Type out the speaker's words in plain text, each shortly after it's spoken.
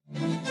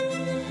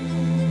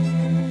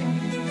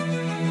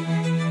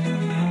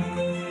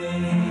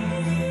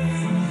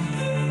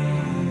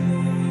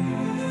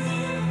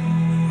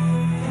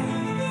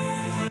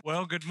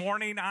Good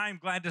morning. I'm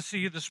glad to see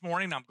you this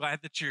morning. I'm glad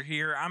that you're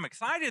here. I'm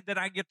excited that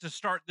I get to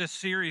start this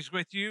series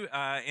with you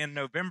in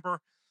November.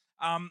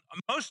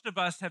 Most of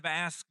us have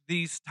asked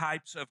these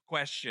types of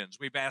questions.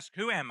 We've asked,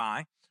 who am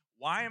I?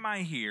 Why am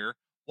I here?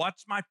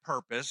 What's my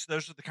purpose?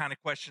 Those are the kind of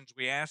questions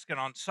we ask. And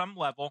on some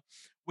level,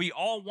 we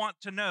all want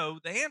to know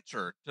the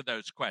answer to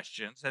those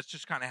questions. That's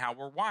just kind of how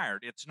we're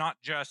wired. It's not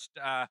just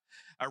a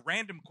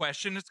random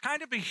question. It's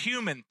kind of a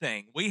human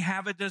thing. We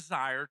have a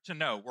desire to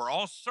know. We're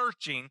all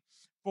searching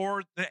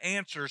for the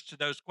answers to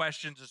those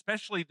questions,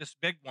 especially this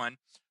big one,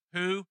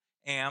 who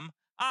am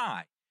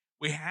I?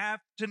 We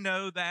have to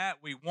know that.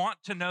 We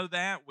want to know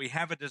that. We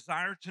have a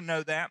desire to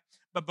know that.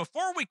 But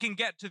before we can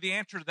get to the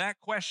answer to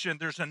that question,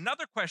 there's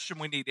another question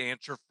we need to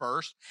answer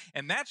first,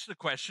 and that's the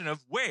question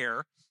of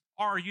where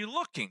are you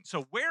looking?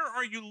 So where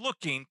are you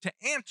looking to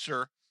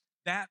answer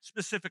that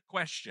specific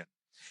question?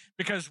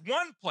 Because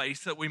one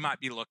place that we might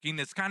be looking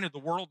is kind of the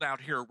world out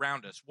here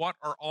around us. What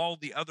are all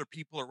the other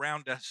people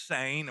around us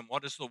saying, and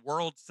what does the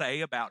world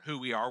say about who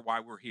we are, why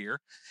we're here?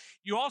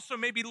 You also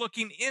may be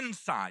looking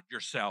inside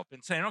yourself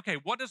and saying, okay,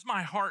 what does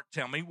my heart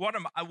tell me? What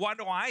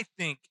do I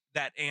think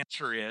that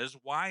answer is?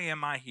 Why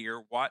am I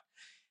here? What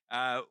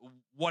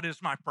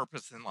is my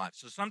purpose in life?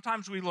 So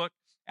sometimes we look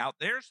out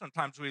there,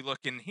 sometimes we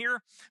look in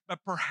here, but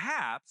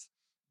perhaps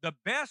the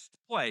best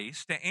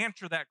place to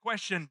answer that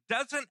question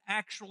doesn't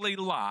actually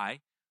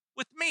lie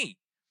with me.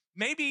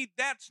 Maybe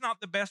that's not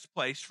the best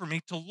place for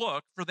me to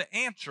look for the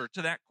answer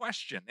to that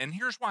question. And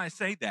here's why I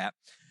say that,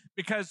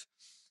 because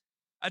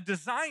a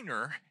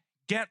designer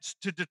gets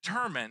to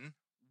determine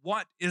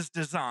what is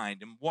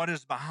designed and what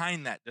is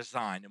behind that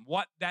design and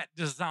what that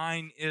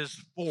design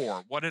is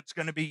for, what it's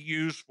going to be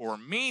used for,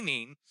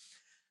 meaning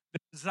the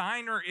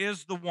designer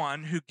is the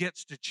one who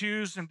gets to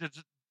choose and to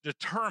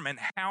determine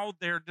how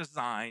their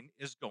design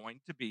is going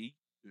to be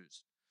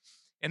used.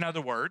 In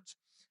other words,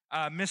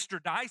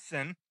 Mr.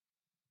 Dyson,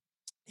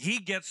 he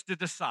gets to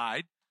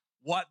decide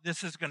what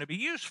this is going to be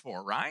used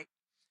for, right?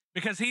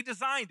 Because he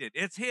designed it.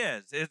 It's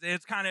his.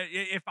 It's kind of,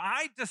 if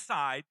I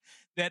decide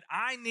that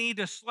I need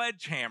a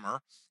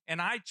sledgehammer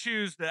and I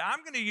choose that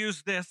I'm going to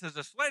use this as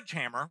a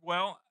sledgehammer,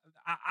 well,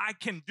 I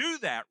can do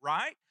that,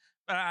 right?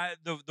 But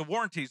the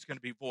warranty is going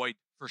to be void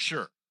for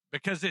sure,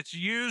 because it's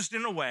used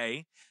in a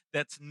way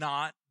that's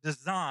not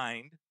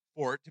designed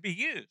for it to be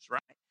used,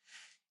 right?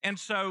 And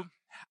so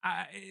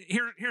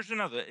here's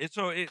another.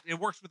 It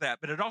works with that,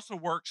 but it also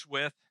works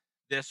with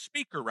this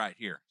speaker right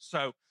here.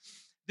 So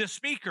this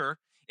speaker,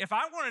 if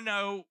I want to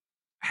know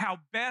how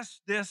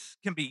best this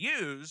can be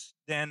used,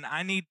 then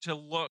I need to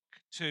look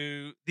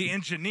to the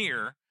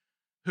engineer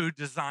who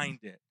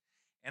designed it.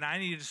 And I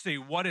need to see,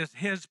 what is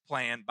his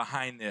plan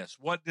behind this?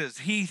 What does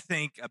he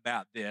think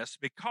about this?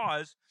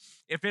 Because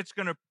if it's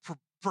going to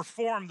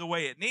perform the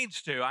way it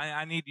needs to,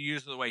 I need to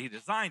use it the way he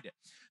designed it.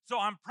 So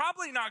I'm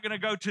probably not going to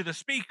go to the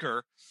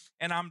speaker,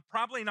 and I'm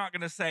probably not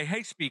going to say,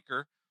 hey,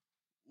 speaker,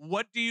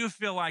 what do you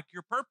feel like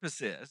your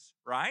purpose is,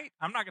 right?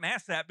 I'm not going to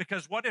ask that,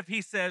 because what if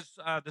he says,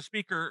 the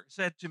speaker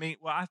said to me,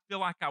 well, I feel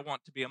like I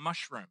want to be a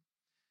mushroom.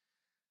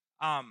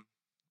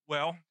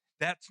 Well,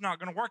 that's not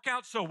going to work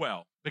out so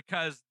well,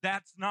 because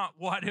that's not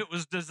what it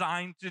was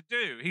designed to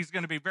do. He's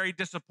going to be very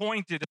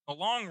disappointed in the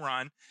long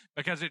run,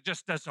 because it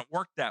just doesn't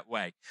work that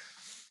way.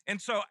 And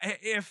so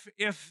if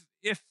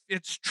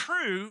it's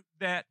true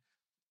that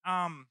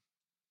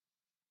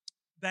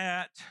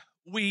that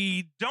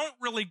we don't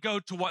really go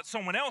to what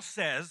someone else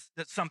says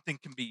that something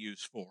can be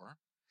used for,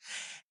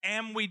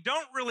 and we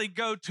don't really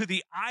go to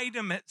the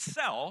item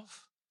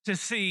itself to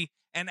see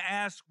and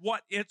ask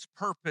what its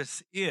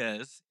purpose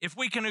is, if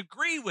we can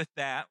agree with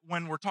that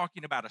when we're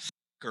talking about a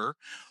speaker,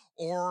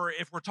 or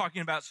if we're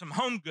talking about some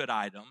home good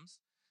items,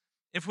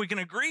 if we can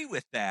agree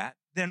with that,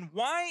 then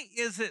why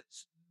is it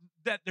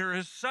that there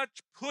is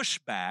such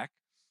pushback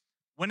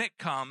when it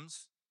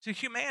comes to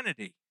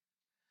humanity?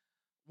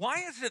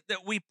 Why is it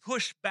that we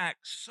push back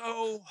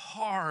so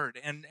hard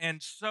and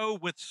so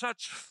with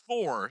such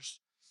force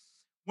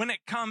when it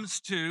comes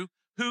to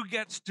who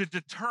gets to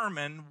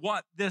determine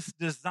what this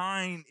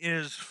design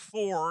is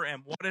for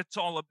and what it's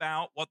all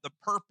about, what the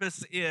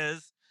purpose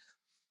is,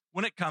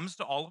 when it comes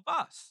to all of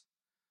us?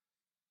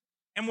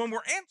 And when we're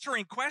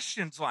answering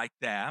questions like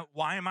that,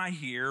 why am I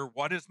here?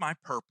 What is my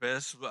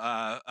purpose?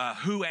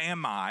 Who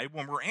am I?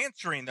 When we're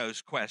answering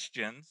those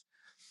questions,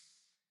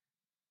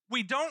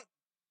 we don't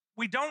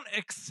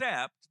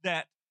accept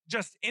that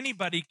just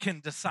anybody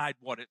can decide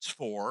what it's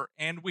for,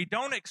 and we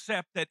don't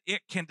accept that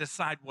it can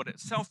decide what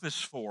itself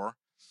is for.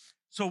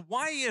 So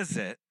why is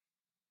it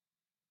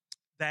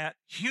that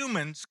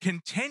humans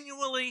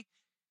continually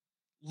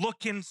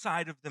look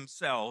inside of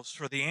themselves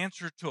for the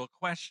answer to a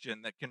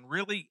question that can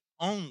really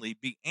only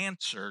be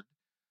answered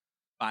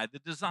by the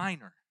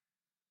designer?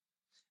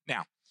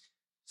 Now,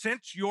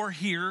 since you're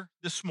here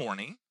this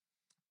morning,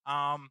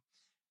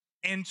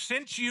 and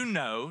since you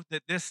know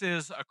that this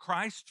is a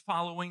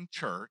Christ-following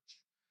church,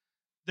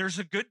 there's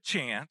a good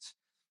chance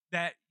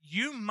that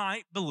you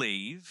might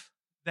believe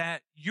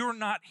that you're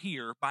not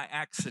here by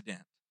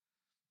accident,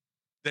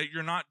 that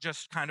you're not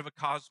just kind of a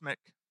cosmic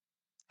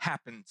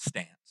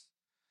happenstance.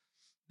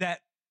 that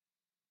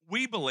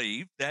we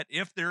believe that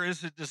if there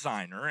is a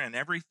designer and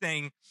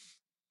everything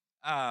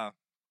uh,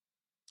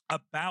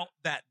 about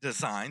that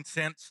design,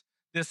 since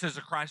this is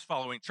a Christ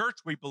following church,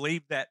 we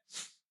believe that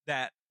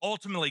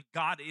ultimately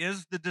God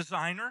is the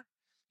designer.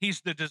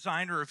 He's the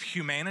designer of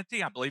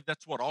humanity. I believe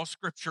that's what all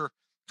scripture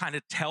kind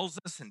of tells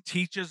us and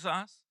teaches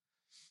us.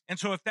 And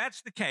so if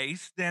that's the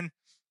case, then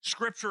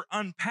scripture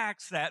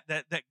unpacks that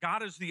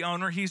God is the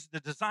owner, he's the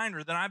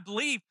designer. Then I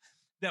believe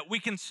that we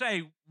can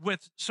say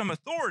with some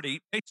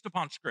authority based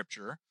upon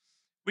scripture,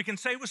 we can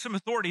say with some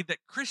authority that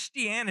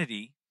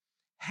Christianity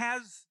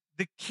has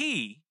the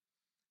key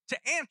to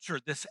answer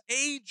this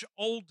age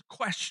old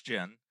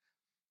question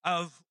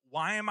of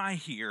why am I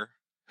here?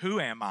 Who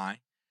am I?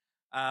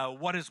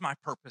 What is my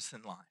purpose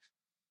in life?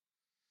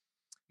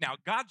 Now,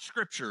 God's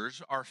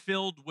scriptures are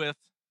filled with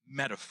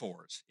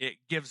metaphors. It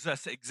gives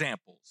us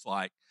examples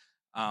like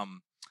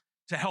um,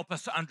 to help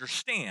us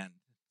understand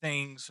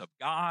things of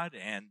God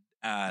and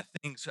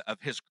things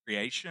of his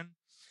creation.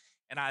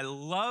 And I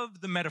love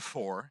the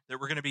metaphor that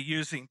we're going to be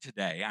using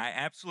today. I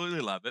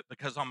absolutely love it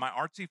because on my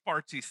artsy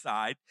fartsy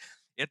side,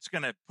 it's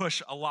going to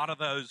push a lot of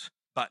those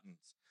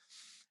buttons.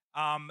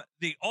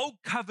 The Old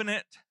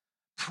Covenant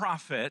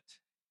prophet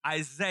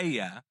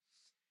Isaiah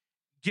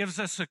gives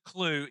us a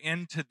clue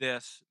into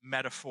this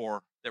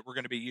metaphor that we're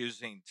going to be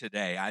using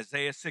today.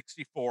 Isaiah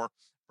 64,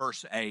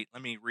 verse 8.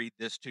 Let me read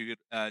this to you.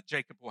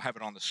 Jacob will have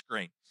it on the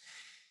screen.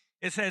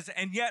 It says,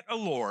 "And yet, O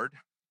Lord,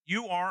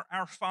 you are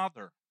our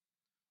Father.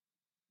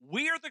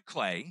 We are the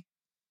clay,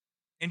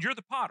 and you're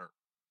the potter,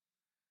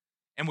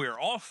 and we are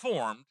all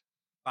formed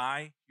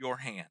by your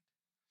hand."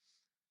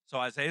 So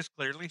Isaiah is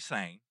clearly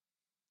saying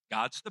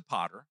God's the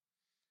potter,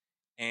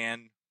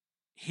 and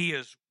he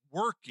is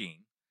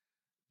working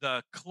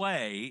the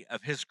clay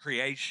of his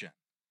creation.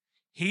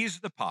 He's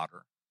the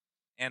potter,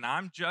 and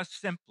I'm just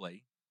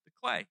simply the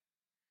clay.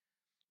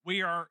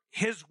 We are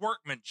his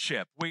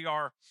workmanship. We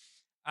are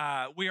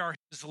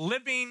his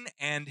living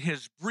and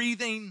his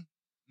breathing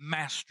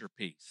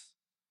masterpiece.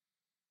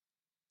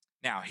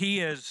 Now, he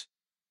is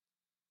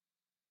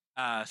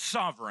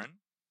sovereign.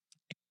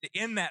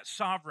 In that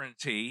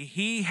sovereignty,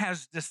 he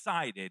has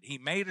decided, he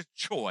made a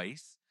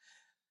choice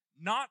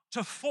not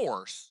to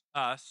force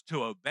us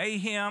to obey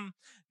him,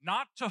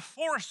 not to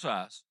force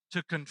us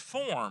to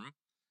conform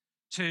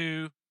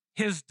to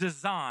his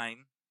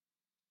design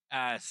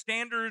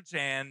standards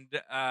and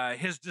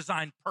his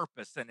design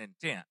purpose and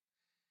intent.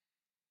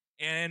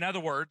 In other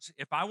words,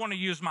 if I want to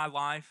use my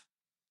life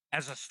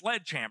as a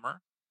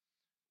sledgehammer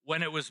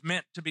when it was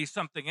meant to be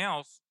something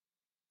else,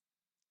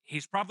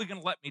 he's probably going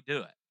to let me do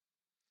it.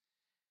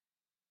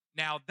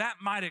 Now, that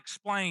might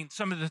explain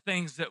some of the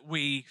things that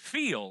we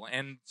feel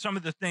and some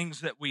of the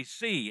things that we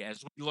see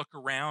as we look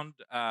around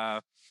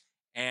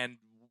and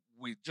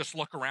we just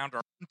look around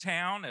our own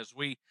town as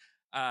we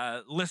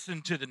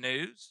listen to the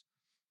news.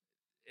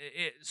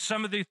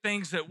 Some of the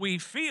things that we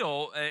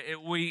feel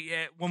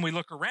when we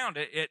look around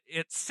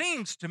it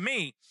seems to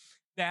me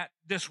that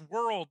this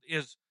world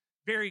is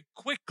very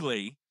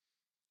quickly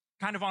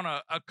kind of on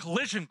a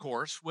collision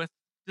course with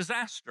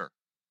disaster.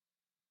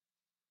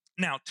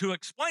 Now, to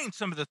explain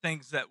some of the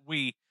things that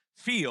we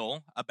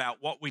feel about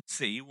what we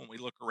see when we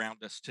look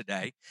around us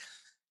today,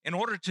 in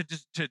order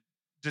to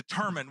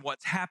determine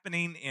what's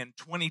happening in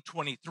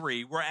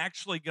 2023, we're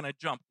actually going to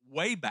jump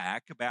way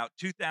back about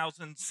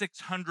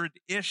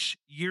 2,600-ish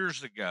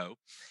years ago,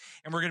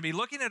 and we're going to be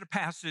looking at a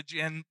passage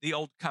in the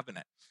Old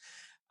Covenant.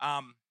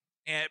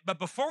 But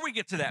before we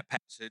get to that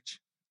passage,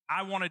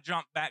 I want to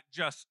jump back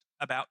just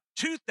about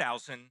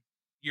 2,000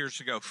 years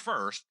ago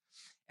first,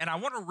 and I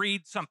want to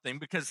read something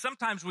because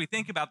sometimes we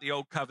think about the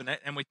Old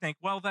Covenant and we think,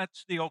 well,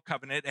 that's the Old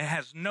Covenant. It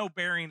has no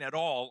bearing at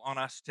all on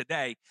us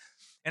today.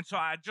 And so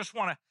I just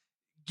want to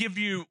give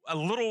you a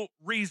little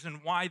reason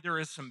why there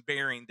is some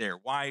bearing there,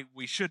 why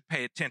we should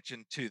pay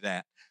attention to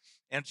that.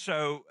 And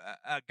so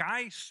a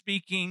guy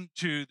speaking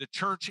to the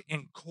church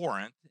in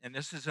Corinth, and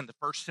this is in the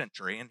first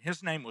century, and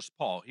his name was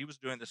Paul. He was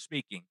doing the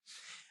speaking.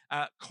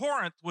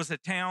 Corinth was a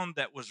town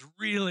that was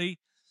really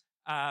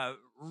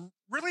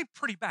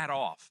pretty bad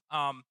off.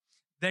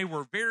 They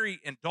were very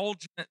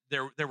indulgent.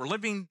 They were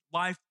living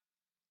life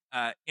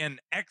in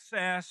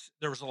excess.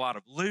 There was a lot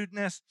of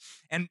lewdness.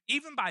 And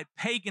even by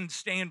pagan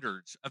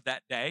standards of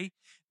that day,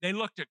 they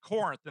looked at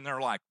Corinth and they're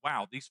like,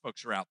 wow, these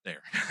folks are out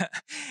there.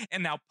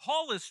 And now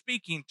Paul is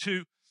speaking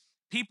to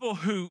people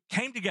who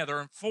came together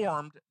and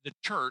formed the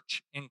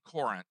church in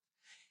Corinth.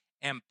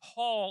 And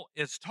Paul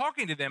is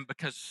talking to them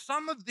because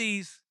some of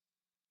these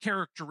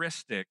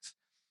characteristics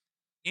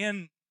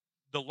in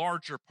the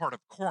larger part of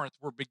Corinth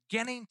were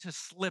beginning to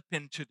slip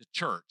into the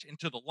church,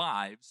 into the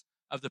lives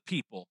of the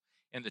people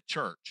in the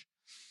church.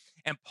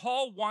 And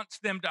Paul wants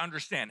them to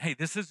understand, hey,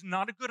 this is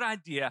not a good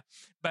idea,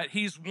 but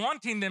he's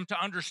wanting them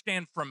to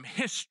understand from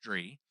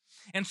history.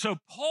 And so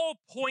Paul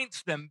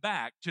points them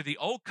back to the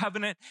Old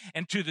Covenant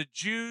and to the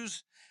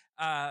Jews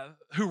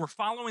who were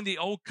following the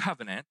Old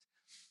Covenant.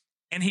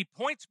 And he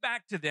points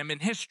back to them in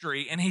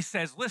history and he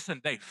says,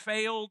 listen, they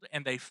failed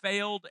and they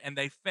failed and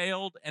they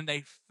failed and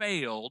they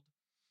failed.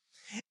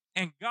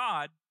 And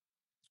God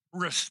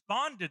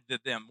responded to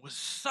them with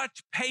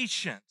such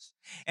patience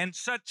and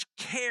such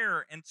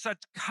care and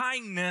such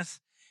kindness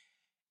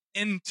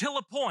until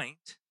a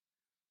point,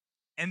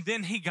 and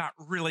then he got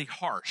really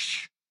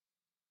harsh.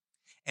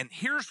 And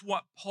here's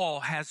what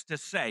Paul has to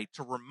say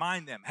to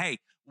remind them, hey,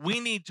 we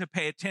need to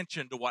pay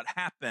attention to what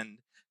happened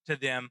to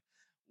them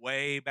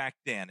way back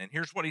then. And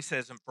here's what he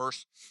says in 1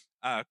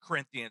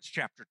 Corinthians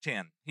chapter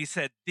 10. He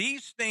said,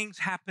 these things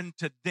happened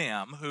to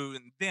them, who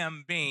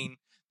them being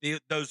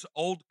those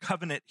old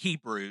covenant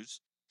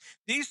Hebrews.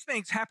 These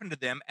things happened to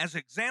them as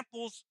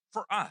examples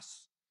for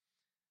us.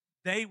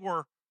 They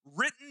were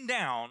written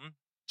down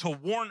to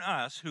warn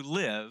us who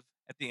live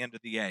at the end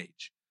of the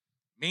age.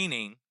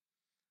 Meaning,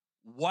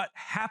 what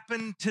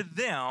happened to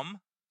them,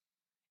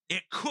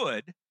 it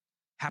could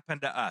happen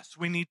to us.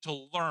 We need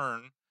to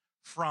learn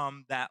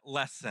from that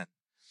lesson.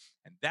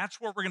 And that's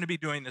what we're going to be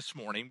doing this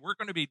morning. We're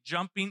going to be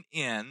jumping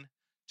in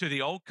to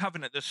the Old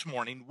Covenant this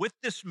morning with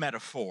this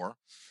metaphor,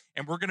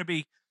 and we're going to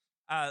be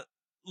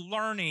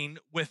learning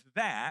with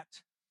that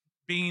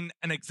being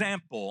an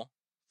example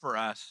for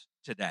us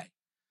today.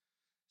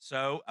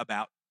 So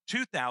about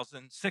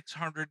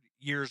 2,600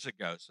 years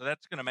ago, so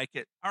that's going to make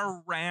it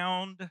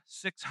around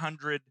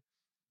 600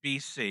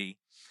 BC,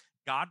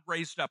 God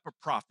raised up a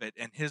prophet,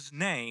 and his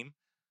name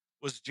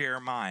was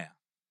Jeremiah.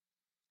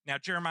 Now,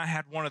 Jeremiah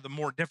had one of the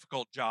more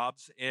difficult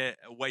jobs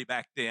way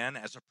back then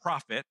as a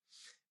prophet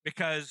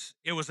because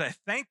it was a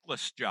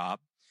thankless job.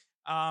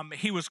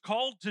 He was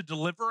called to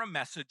deliver a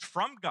message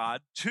from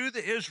God to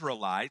the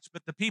Israelites,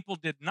 but the people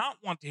did not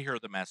want to hear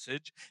the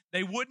message.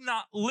 They would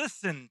not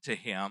listen to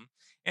him.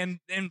 And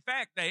in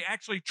fact, they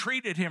actually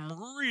treated him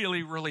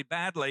really, really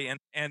badly,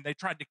 and they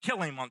tried to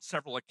kill him on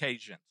several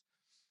occasions.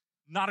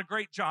 Not a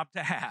great job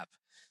to have.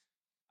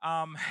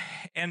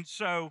 And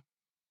so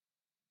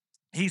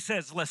he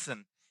says,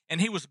 listen, and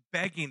he was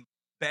begging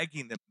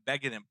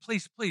them,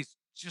 please,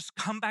 just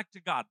come back to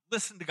God,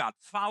 listen to God,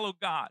 follow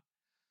God.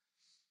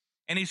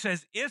 And he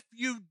says, if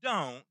you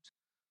don't,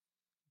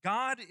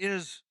 God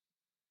is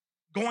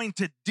going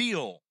to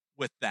deal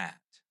with that.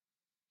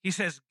 He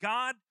says,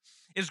 God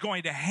is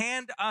going to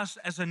hand us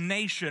as a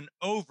nation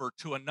over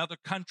to another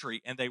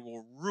country, and they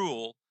will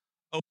rule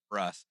over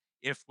us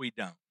if we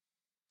don't.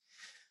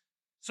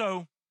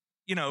 So,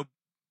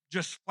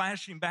 just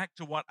flashing back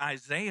to what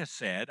Isaiah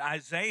said,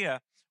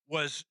 Isaiah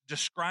was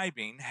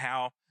describing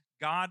how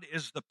God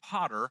is the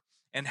potter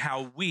and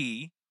how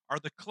we are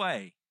the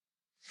clay.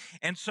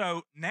 And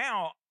so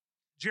now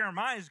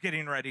Jeremiah is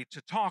getting ready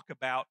to talk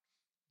about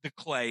the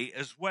clay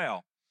as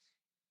well.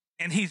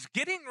 And he's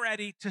getting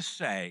ready to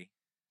say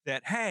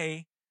that,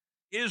 hey,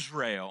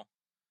 Israel,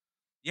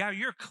 yeah,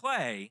 you're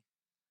clay,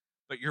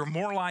 but you're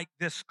more like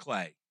this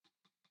clay.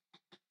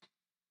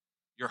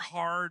 You're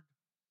hard,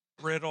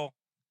 brittle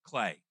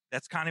clay.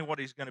 That's kind of what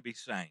he's going to be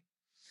saying.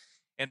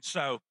 And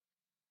so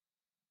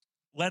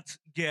let's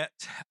get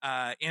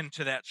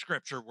into that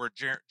scripture where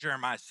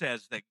Jeremiah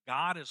says that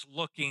God is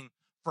looking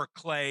for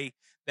clay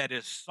that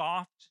is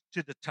soft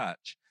to the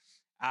touch.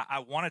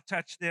 I want to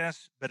touch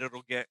this, but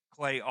it'll get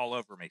clay all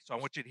over me. So I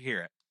want you to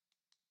hear it.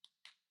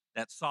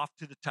 That's soft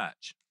to the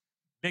touch.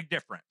 Big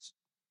difference.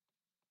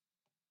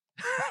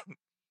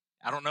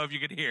 I don't know if you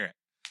could hear it.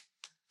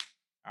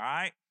 All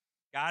right?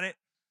 Got it?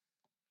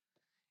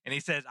 And he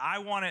says, I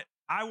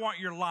want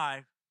your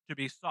life to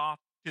be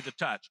soft to the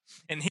touch.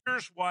 And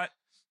here's what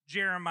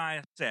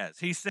Jeremiah says.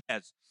 He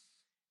says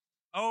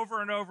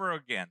over and over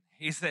again,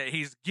 he's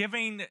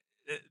giving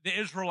the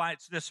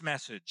Israelites this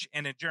message.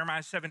 And in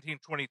Jeremiah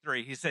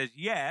 17:23, he says,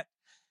 yet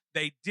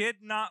they did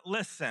not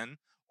listen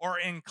or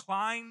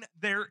incline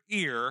their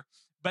ear,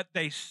 but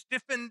they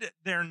stiffened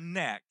their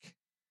neck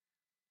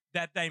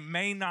that they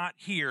may not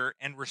hear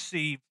and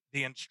receive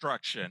the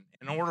instruction.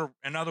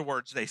 In other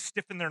words, they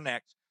stiffened their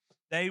necks.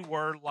 They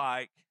were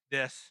like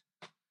this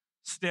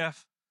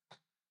stiff,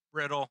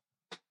 brittle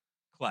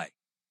clay.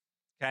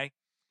 Okay?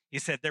 He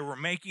said they were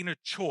making a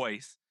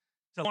choice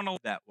to live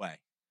that way.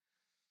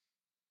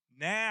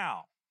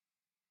 Now,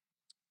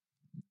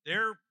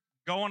 they're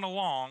going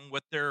along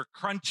with their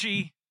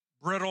crunchy,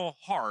 brittle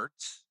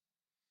hearts.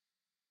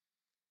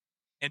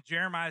 And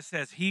Jeremiah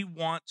says he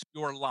wants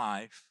your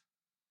life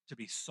to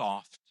be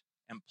soft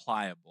and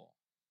pliable.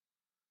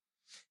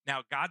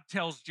 Now, God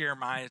tells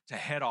Jeremiah to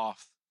head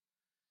off,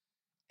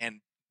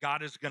 and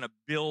God is going to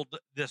build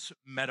this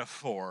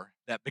metaphor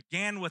that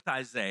began with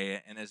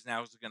Isaiah and is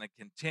now going to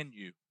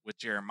continue with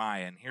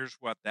Jeremiah. And here's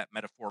what that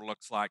metaphor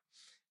looks like.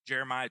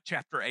 Jeremiah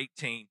chapter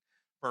 18,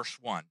 verse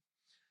 1.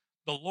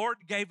 The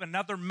Lord gave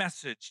another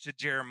message to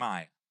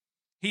Jeremiah.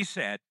 He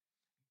said,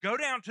 go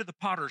down to the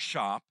potter's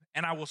shop,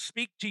 and I will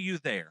speak to you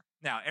there.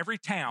 Now, every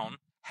town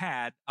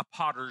had a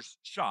potter's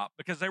shop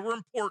because they were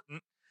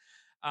important.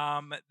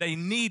 It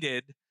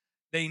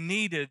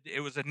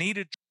was a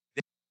needed.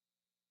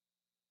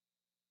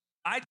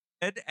 I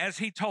did as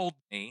he told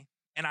me,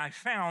 and I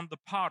found the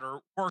potter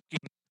working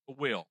the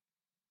wheel.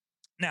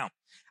 Now,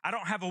 I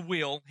don't have a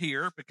wheel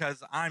here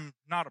because I'm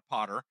not a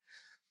potter,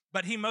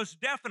 but he most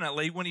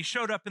definitely, when he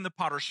showed up in the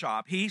potter's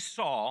shop, he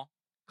saw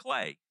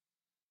clay.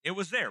 It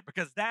was there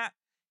because that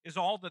is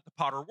all that the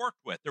potter worked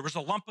with. There was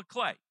a lump of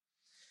clay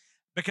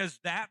because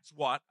that's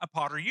what a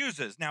potter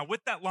uses. Now,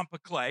 with that lump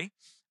of clay,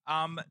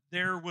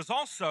 there was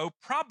also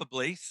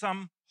probably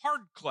some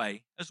hard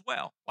clay as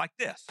well, like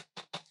this.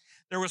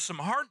 There was some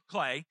hard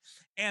clay,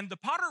 and the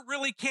potter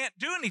really can't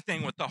do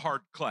anything with the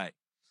hard clay.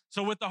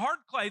 So with the hard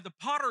clay, the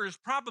potter is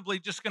probably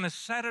just going to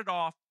set it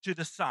off to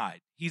the side.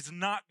 He's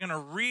not going to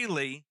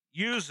really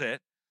use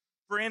it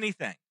for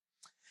anything.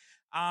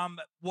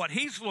 What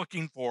he's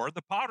looking for,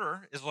 the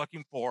potter is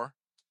looking for,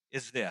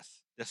 is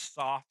this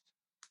soft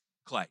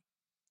clay.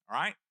 All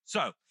right?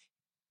 So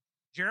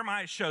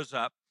Jeremiah shows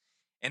up,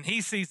 and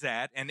he sees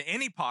that, and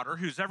any potter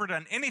who's ever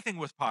done anything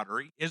with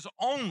pottery is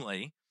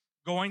only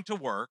going to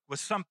work with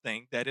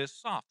something that is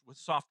soft, with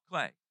soft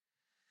clay.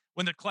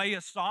 When the clay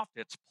is soft,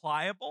 it's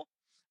pliable.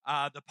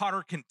 The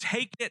potter can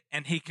take it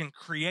and he can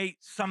create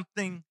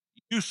something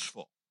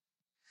useful,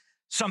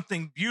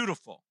 something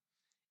beautiful.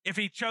 If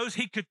he chose,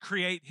 he could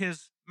create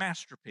his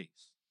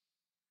masterpiece.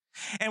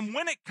 And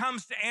when it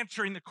comes to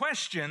answering the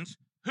questions,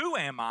 who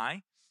am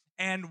I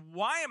and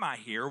why am I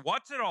here?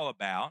 What's it all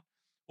about?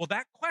 Well,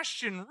 that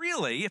question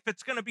really, if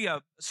it's going to be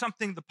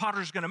something the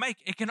potter's going to make,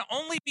 it can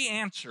only be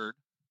answered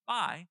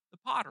by the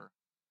potter.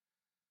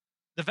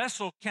 The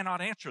vessel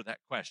cannot answer that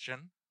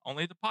question.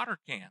 Only the potter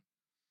can.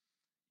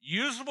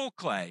 Usable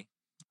clay,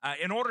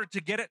 in order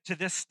to get it to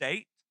this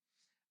state,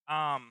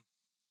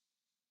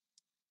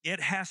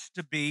 it has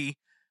to be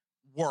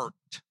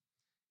worked.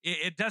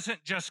 It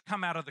doesn't just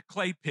come out of the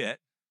clay pit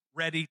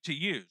ready to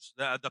use.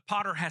 The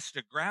potter has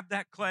to grab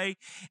that clay,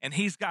 and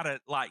he's got to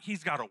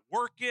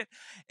work it,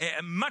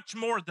 much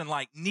more than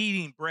like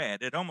kneading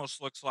bread. It almost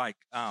looks like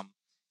a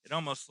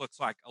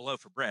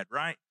loaf of bread,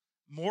 right?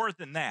 More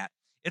than that,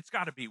 it's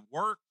got to be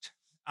worked.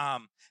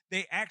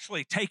 They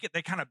actually take it,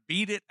 they kind of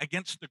beat it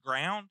against the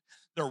ground.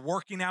 They're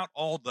working out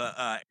all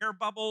the air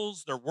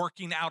bubbles. They're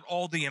working out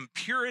all the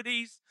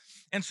impurities.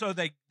 And so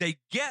they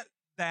get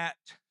that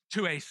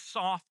to a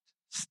soft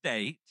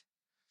state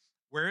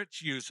where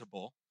it's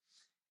usable.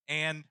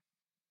 And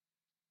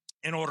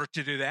in order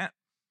to do that,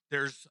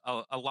 there's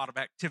a lot of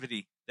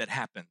activity that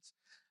happens,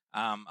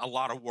 a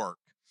lot of work.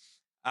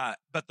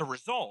 But the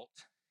result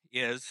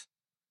is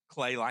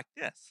clay like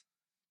this,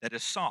 that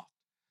is soft,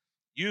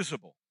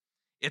 usable.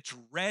 It's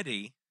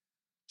ready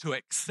to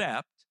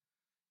accept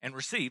and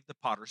receive the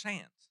potter's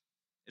hands.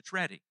 It's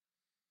ready.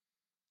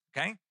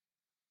 Okay?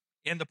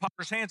 In the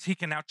potter's hands, he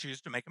can now choose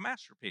to make a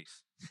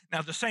masterpiece.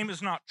 Now, the same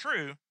is not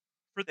true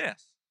for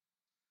this.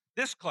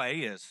 This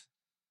clay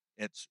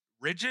it's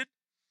rigid,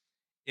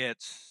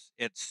 it's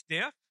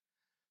stiff.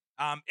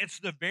 It's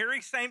the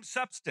very same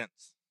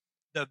substance.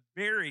 The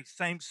very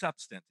same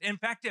substance. In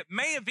fact, it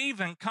may have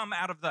even come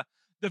out of the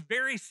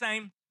very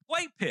same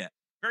clay pit,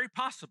 very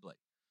possibly.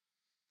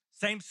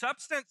 Same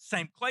substance,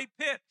 same clay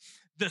pit.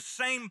 The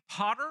same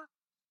potter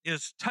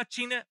is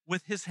touching it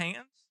with his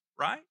hands,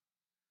 right?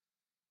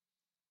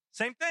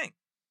 Same thing.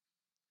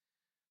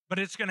 But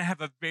it's going to have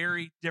a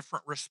very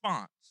different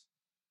response.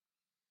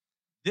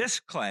 This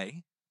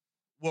clay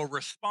will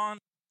respond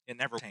in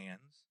everyone's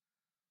hands,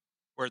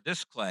 where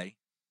this clay,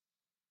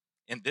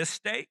 in this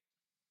state,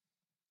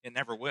 it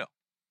never will.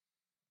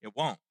 It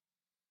won't.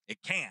 It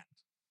can't.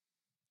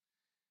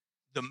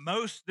 The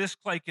most this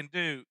clay can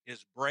do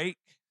is break,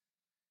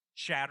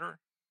 shatter,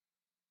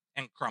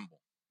 and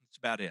crumble. That's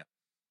about it.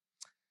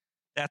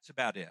 That's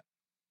about it.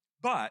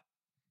 But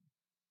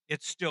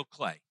it's still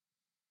clay.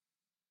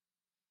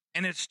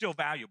 And it's still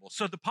valuable.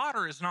 So the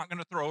potter is not going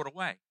to throw it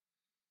away.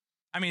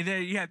 I mean,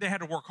 they had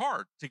to work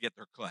hard to get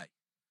their clay.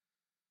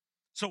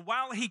 So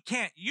while he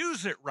can't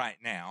use it right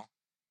now,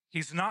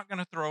 he's not going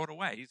to throw it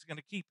away. He's going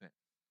to keep it.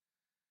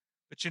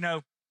 But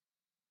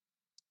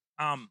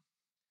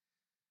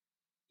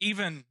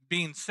even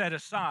being set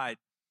aside,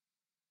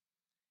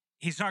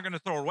 he's not going to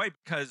throw it away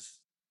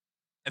because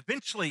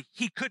eventually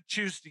he could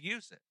choose to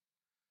use it.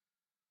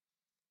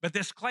 But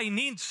this clay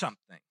needs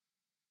something.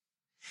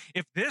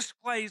 If this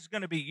clay is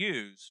going to be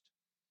used,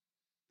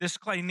 this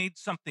clay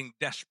needs something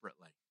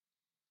desperately.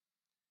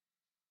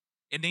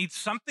 It needs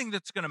something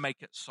that's going to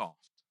make it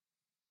soft,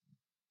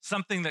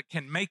 something that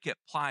can make it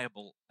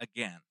pliable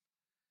again.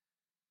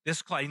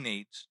 This clay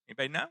needs,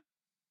 anybody know?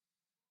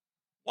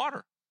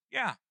 Water.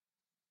 Yeah,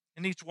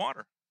 it needs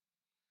water.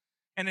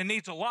 And it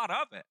needs a lot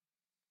of it.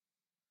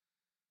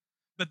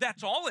 But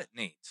that's all it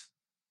needs.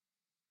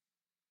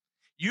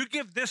 You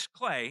give this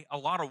clay a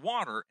lot of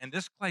water, and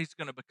this clay is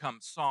going to become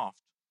soft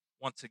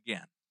once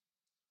again.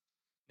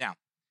 Now,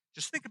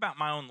 just think about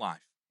my own life,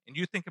 and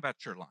you think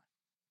about your life.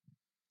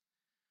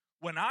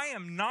 When I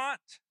am not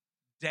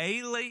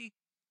daily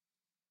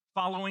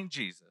following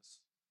Jesus,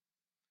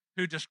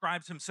 who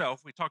describes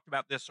himself, we talked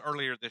about this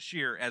earlier this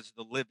year, as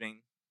the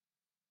living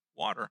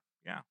water.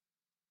 Yeah.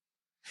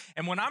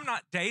 And when I'm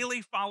not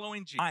daily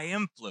following Jesus, my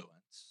influence,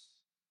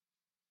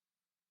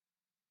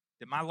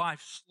 that my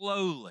life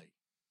slowly,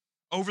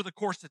 over the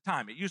course of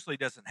time, it usually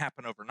doesn't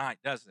happen overnight,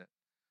 does it?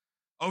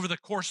 Over the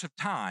course of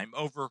time,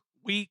 over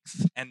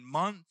weeks and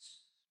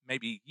months,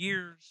 maybe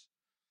years,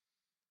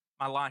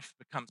 my life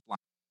becomes blind.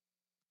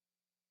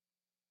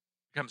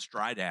 becomes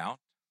dried out,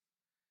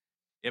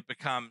 it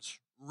becomes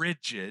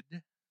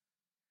rigid,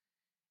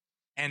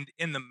 and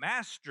in the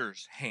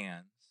master's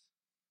hands,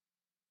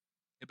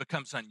 it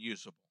becomes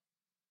unusable.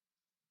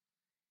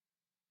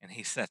 And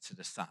he sets it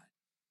aside.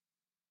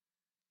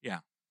 Yeah.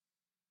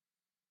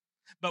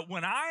 But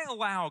when I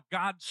allow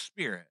God's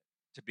Spirit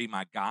to be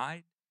my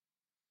guide,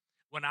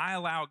 when I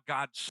allow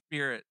God's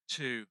Spirit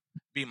to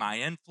be my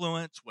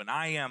influence, when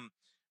I am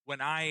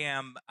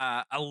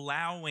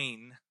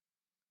allowing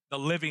the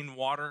living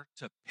water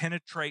to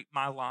penetrate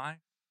my life,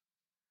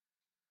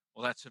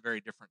 well, that's a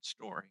very different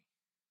story.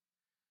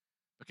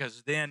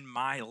 Because then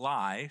my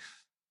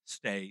life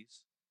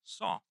stays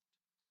soft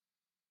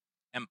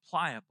and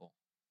pliable.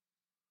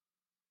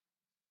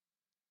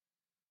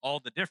 All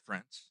the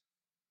difference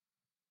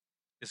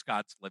is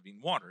God's living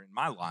water in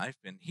my life,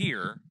 and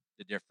here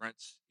the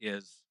difference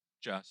is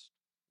just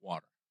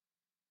water.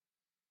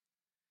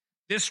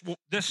 This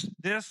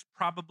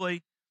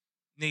probably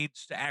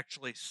needs to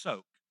actually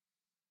soak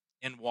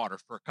in water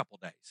for a couple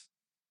days,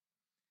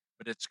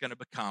 but it's going to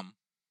become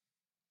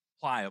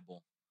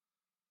pliable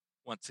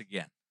once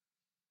again.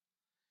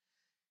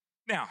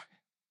 Now,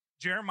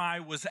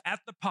 Jeremiah was at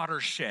the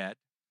potter's shed,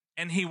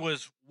 and he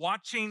was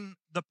watching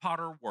the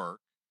potter work,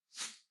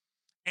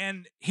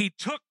 and he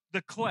took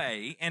the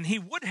clay, and he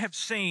would have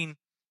seen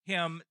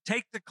him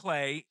take the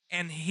clay,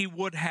 and he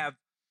would have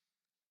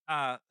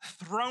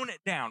thrown it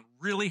down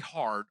really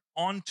hard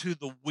onto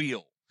the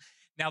wheel.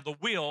 Now, the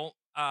wheel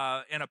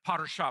in a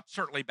potter shop,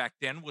 certainly back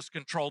then, was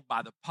controlled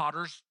by the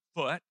potter's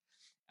foot.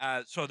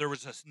 So there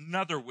was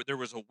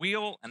a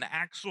wheel, an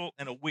axle,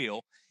 and a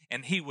wheel,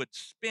 and he would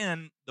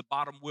spin the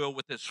bottom wheel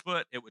with his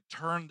foot. It would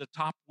turn the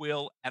top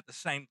wheel at the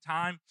same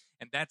time,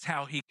 and that's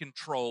how he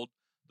controlled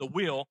the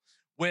wheel,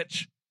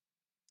 which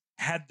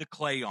had the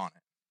clay on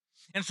it.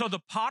 And so the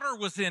potter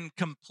was in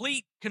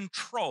complete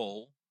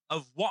control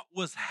of what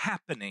was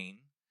happening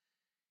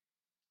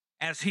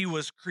as he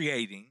was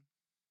creating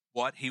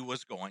what he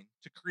was going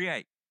to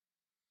create.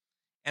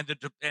 And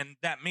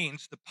that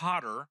means the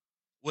potter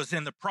was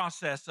in the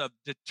process of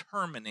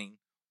determining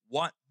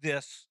what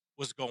this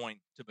was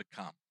going to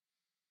become,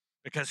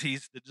 because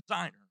he's the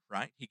designer,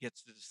 right? He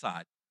gets to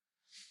decide.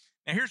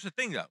 Now, here's the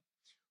thing, though.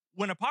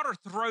 When a potter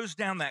throws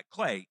down that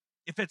clay,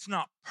 if it's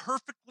not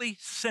perfectly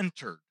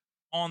centered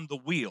on the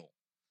wheel,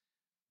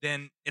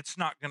 then it's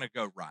not going to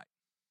go right.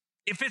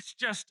 If it's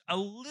just a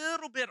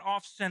little bit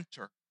off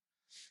center,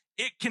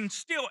 it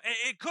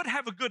could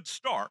have a good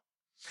start.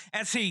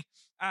 As he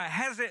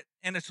has it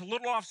and it's a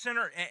little off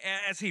center,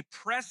 as he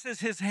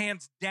presses his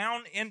hands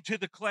down into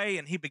the clay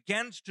and he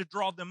begins to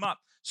draw them up,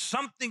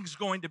 something's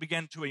going to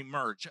begin to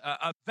emerge.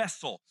 A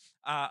vessel,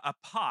 a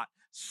pot,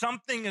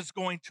 something is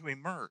going to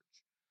emerge.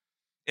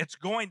 It's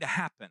going to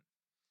happen.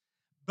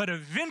 But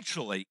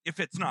eventually, if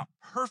it's not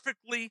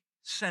perfectly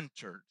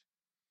centered,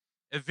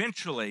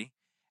 eventually,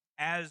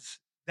 as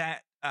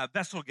that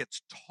vessel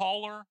gets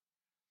taller,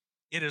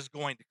 it is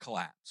going to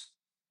collapse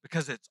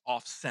because it's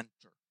off center.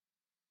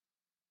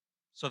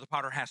 So the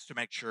potter has to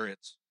make sure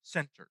it's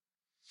centered.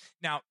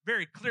 Now,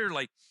 very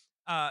clearly,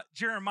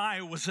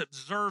 Jeremiah was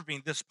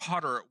observing this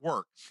potter at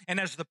work. And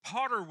as the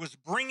potter was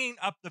bringing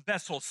up the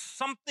vessel,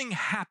 something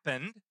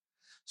happened.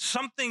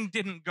 Something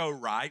didn't go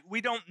right.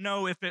 We don't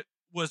know if it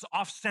was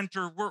off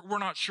center. We're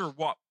not sure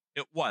what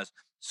it was.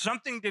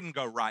 Something didn't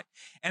go right.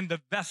 And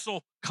the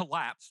vessel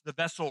collapsed. The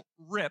vessel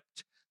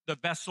ripped. The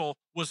vessel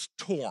was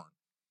torn.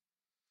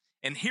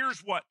 And here's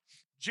what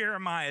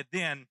Jeremiah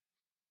then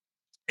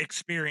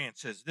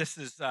experiences. This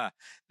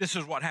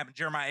is what happened.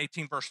 Jeremiah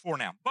 18, verse 4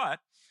 now. But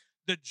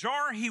the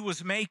jar he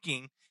was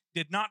making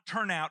did not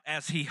turn out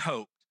as he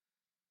hoped.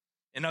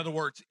 In other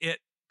words, it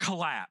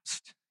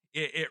collapsed.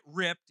 It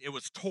ripped. It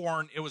was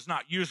torn. It was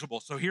not usable.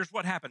 So here's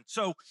what happened.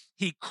 So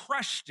he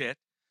crushed it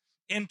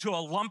into a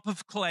lump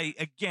of clay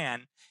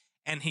again,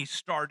 and he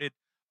started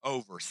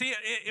over. See,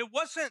 it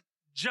wasn't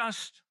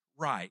just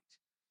right.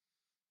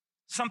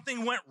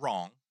 Something went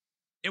wrong.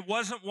 It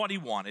wasn't what he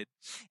wanted.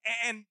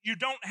 And you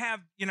don't have,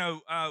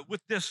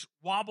 with this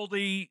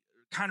wobbly,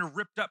 kind of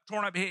ripped up,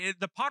 torn up,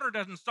 the potter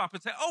doesn't stop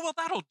and say, oh, well,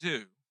 that'll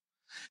do.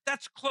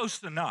 That's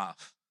close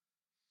enough.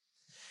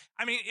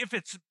 I mean, if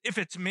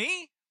it's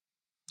me,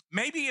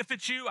 maybe if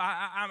it's you,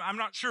 I'm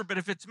not sure. But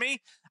if it's me,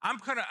 I'm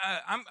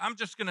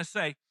just gonna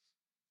say,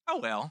 oh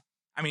well.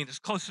 I mean, it's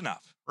close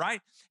enough,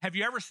 right? Have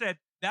you ever said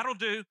that'll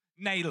do?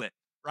 Nail it.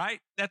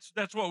 Right?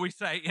 That's what we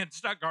say in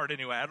Stuttgart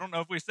anyway. I don't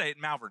know if we say it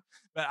in Malvern,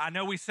 but I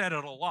know we said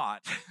it a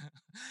lot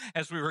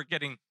as we were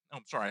getting, oh,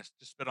 I'm sorry, I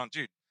just spit on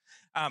Jude.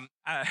 I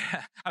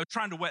was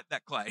trying to wet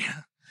that clay.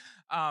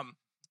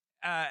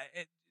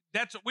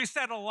 We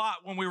said a lot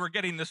when we were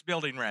getting this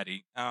building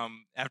ready.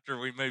 After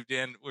we moved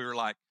in, we were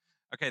like,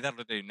 okay,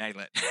 that'll do,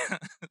 nail it.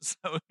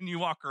 So when you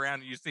walk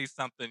around and you see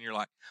something, you're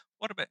like,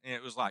 what about, and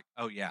it was like,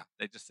 oh yeah,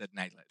 they just said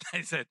nail it.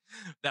 They said,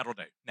 that'll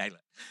do, nail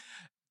it.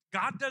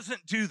 God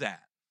doesn't do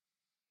that.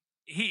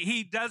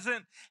 He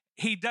doesn't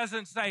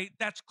say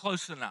that's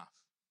close enough.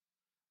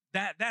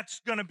 That's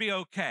going to be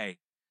okay.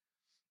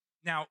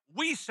 Now,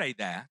 we say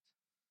that,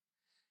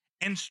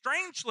 and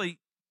strangely,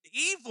 The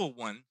evil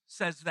one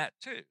says that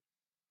too.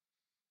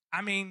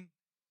 I mean,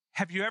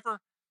 have you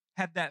ever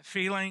had that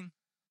feeling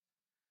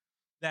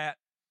that,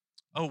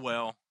 oh,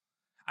 well,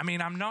 I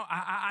mean, I know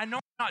I'm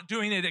not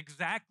doing it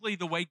exactly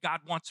the way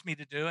God wants me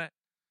to do it,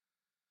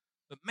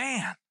 but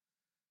man,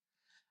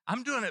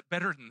 I'm doing it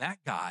better than that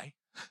guy.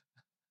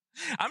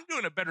 I'm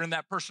doing it better than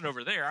that person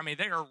over there. I mean,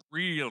 they are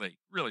really,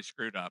 really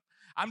screwed up.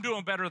 I'm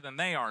doing better than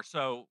they are.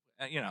 So,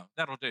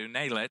 that'll do.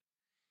 Nail it.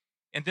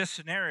 In this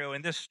scenario,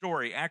 in this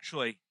story,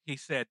 actually, he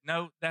said,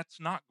 no, that's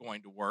not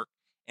going to work.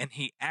 And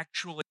he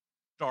actually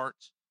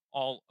starts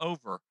all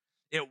over.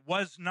 It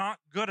was not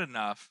good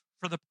enough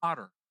for the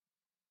potter.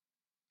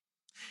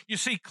 You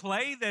see,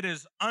 clay that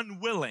is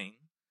unwilling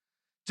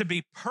to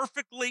be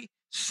perfectly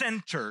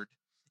centered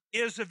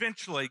is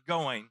eventually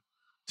going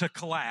to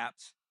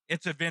collapse.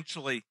 It's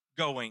eventually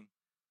going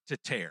to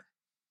tear.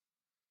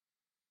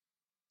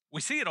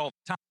 We see it all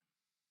the time.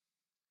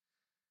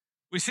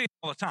 We see it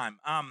all the time.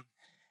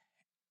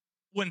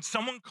 When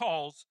someone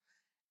calls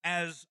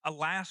as a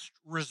last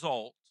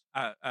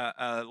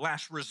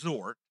last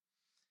resort,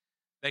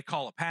 they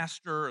call a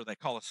pastor or they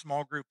call a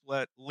small group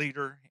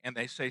leader, and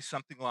they say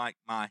something like,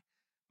 "My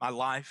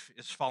life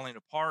is falling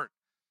apart.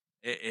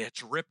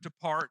 It's ripped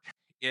apart.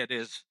 It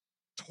is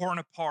torn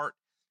apart.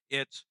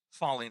 It's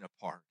falling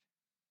apart."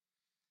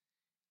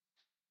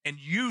 And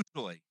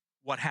usually,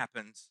 what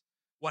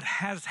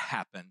has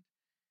happened,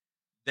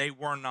 they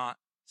were not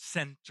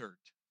centered.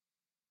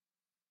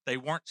 They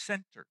weren't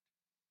centered.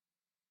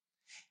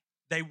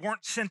 They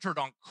weren't centered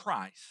on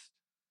Christ.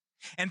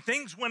 And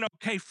things went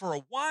okay for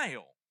a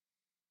while,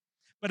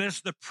 but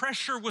as the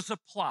pressure was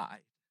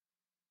applied,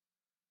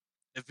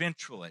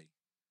 eventually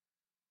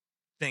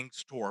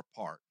things tore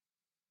apart.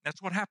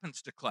 That's what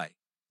happens to clay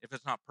if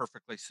it's not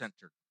perfectly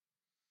centered.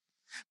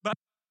 But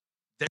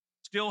there's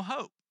still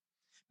hope,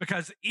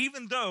 because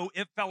even though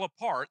it fell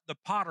apart, the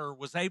potter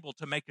was able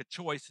to make a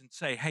choice and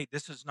say, hey,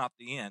 this is not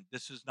the end.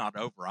 This is not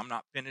over. I'm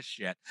not finished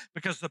yet.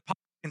 Because the potter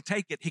can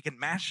take it, he can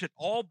mash it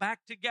all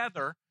back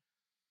together,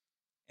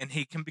 and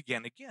he can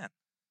begin again.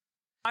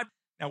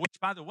 Now,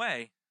 which, by the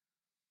way,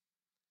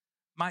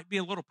 might be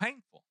a little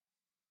painful.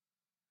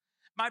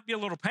 Might be a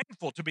little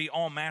painful to be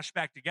all mashed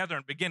back together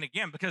and begin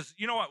again, because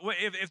you know what?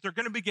 If they're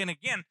going to begin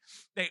again,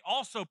 they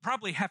also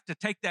probably have to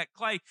take that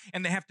clay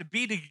and they have to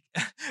beat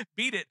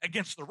it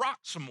against the rock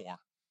some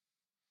more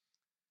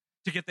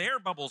to get the air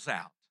bubbles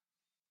out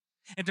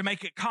and to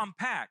make it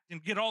compact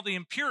and get all the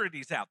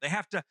impurities out. They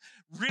have to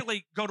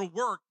really go to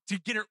work to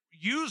get it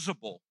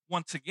usable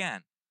once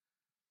again.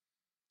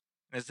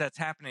 As that's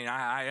happening,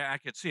 I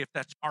could see if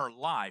that's our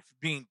life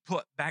being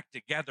put back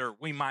together,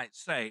 we might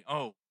say,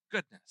 oh,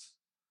 goodness,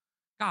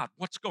 God,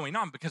 what's going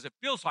on? Because it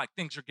feels like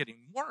things are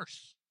getting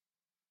worse.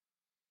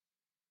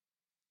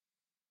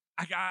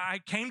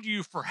 I came to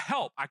you for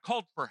help. I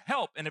called for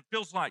help, and it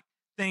feels like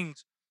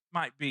things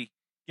might be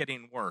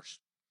getting worse.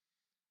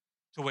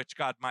 To which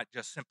God might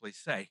just simply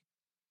say,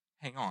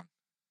 hang on.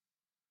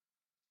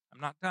 I'm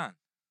not done.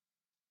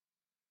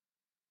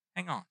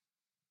 Hang on.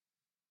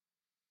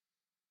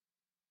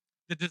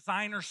 The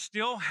designer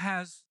still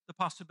has the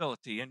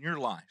possibility in your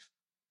life,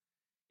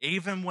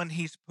 even when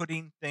he's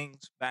putting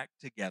things back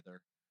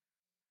together,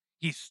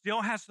 he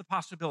still has the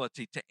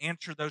possibility to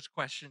answer those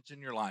questions in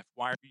your life.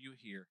 Why are you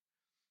here?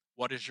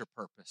 What is your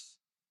purpose?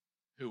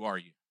 Who are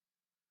you?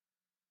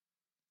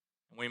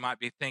 And we might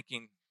be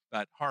thinking,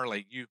 but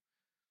Harley, you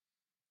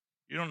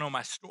don't know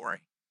my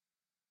story.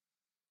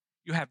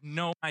 You have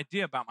no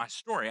idea about my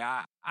story.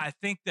 I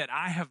think that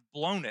I have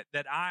blown it,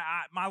 that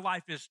my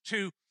life is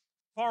too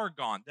far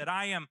gone, that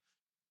I am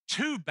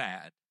too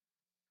bad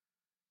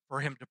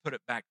for him to put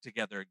it back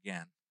together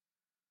again.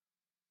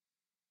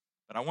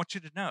 But I want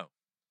you to know,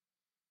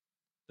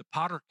 the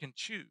potter can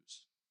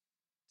choose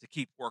to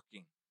keep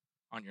working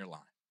on your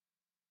life.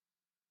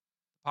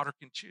 The potter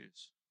can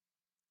choose.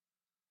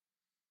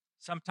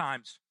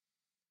 Sometimes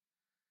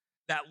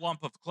that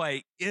lump of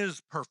clay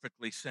is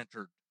perfectly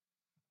centered.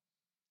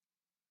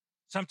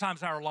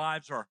 Sometimes our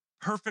lives are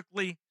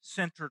perfectly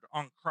centered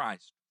on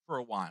Christ for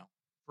a while,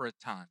 for a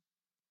time.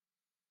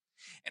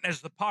 And as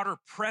the potter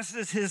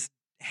presses his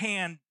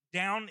hand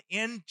down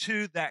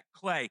into that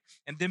clay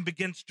and then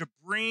begins to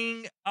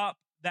bring up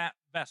that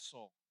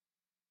vessel,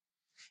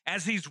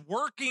 as he's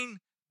working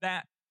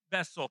that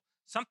vessel,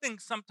 something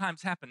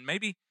sometimes happens.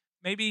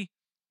 Maybe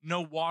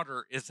no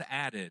water is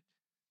added,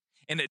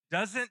 and it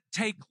doesn't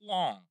take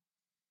long.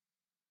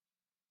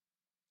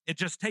 It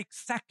just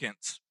takes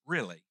seconds,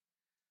 really,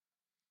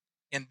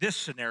 in this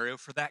scenario,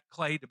 for that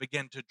clay to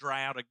begin to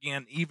dry out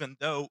again, even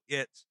though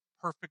it's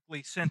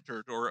perfectly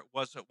centered, or it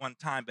was at one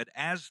time. But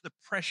as the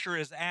pressure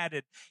is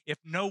added, if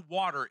no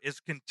water is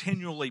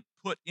continually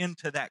put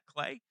into that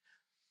clay,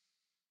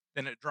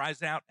 then it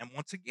dries out. And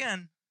once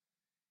again,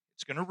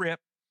 it's going to rip,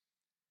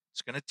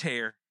 it's going to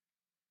tear,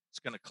 it's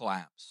going to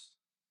collapse.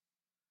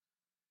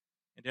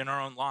 And in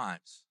our own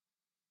lives,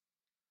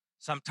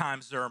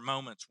 sometimes there are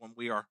moments when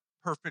we are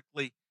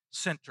perfectly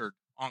centered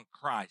on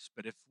Christ.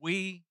 But if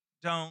we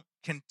don't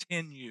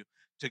continue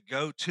to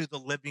go to the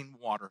living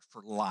water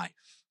for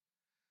life,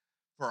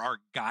 for our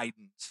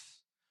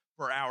guidance,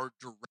 for our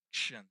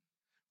direction,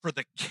 for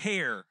the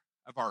care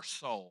of our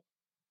soul,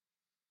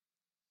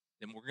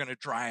 then we're going to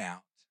dry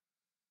out.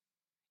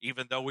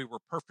 Even though we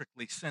were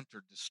perfectly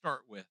centered to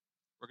start with,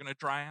 we're going to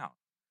dry out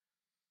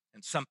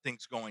and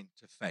something's going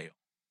to fail.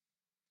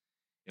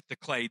 If the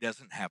clay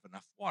doesn't have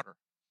enough water,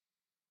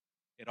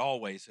 it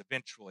always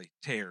eventually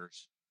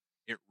tears,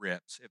 it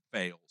rips, it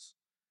fails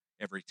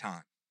every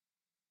time.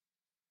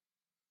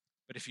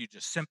 But if you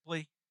just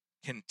simply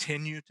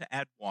continue to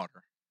add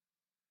water,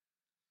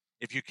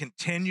 if you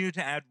continue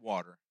to add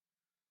water,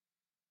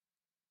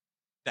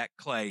 that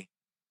clay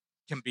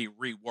can be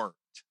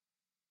reworked.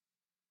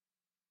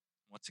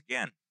 Once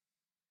again,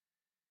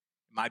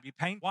 it might be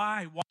painful.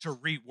 Why want to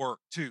rework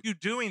too? You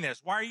doing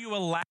this? Why are you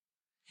allowing?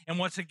 And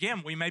once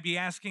again, we may be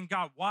asking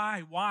God,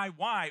 why?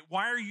 Why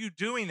are you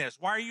doing this?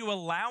 Why are you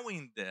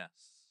allowing this?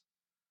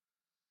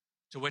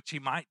 To which he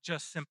might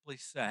just simply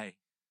say,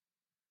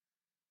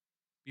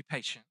 be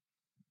patient.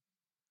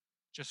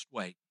 Just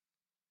wait.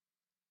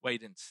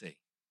 Wait and see.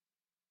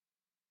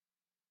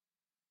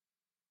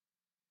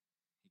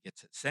 He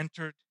gets it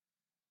centered.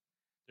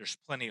 There's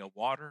plenty of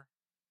water.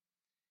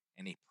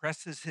 And he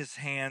presses his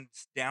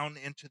hands down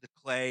into the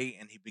clay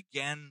and he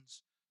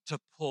begins to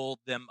pull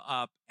them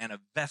up, and a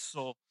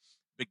vessel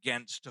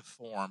begins to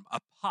form. A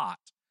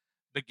pot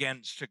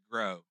begins to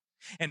grow.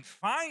 And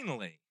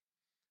finally,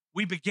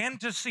 we begin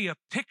to see a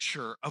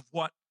picture of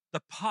what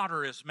the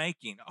potter is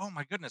making. Oh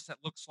my goodness, that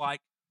looks like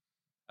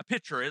a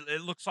picture.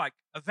 It looks like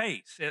a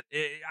vase.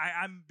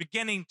 I'm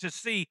beginning to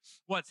see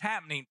what's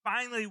happening.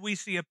 Finally, we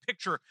see a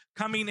picture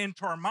coming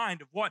into our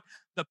mind of what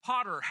the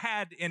potter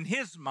had in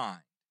his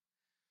mind.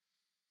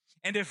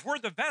 And if we're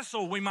the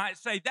vessel, we might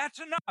say, that's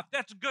enough.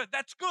 That's good.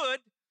 That's good.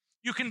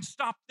 You can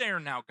stop there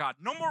now, God.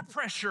 No more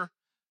pressure.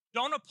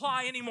 Don't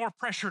apply any more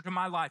pressure to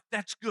my life.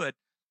 That's good.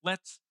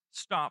 Let's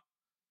stop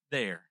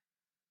there.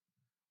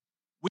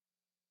 We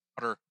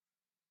want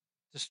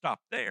to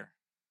stop there.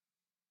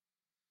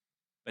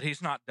 But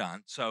he's not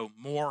done. So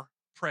more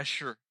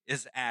pressure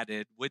is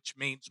added, which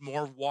means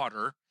more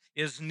water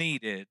is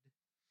needed.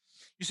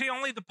 You see,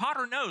 only the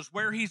potter knows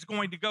where he's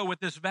going to go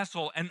with this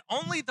vessel, and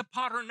only the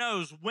potter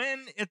knows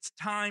when it's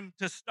time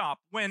to stop,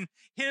 when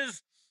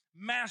his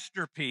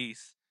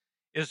masterpiece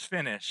is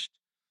finished.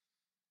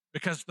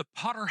 Because the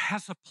potter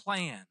has a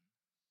plan.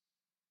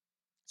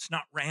 It's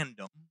not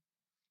random.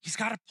 He's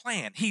got a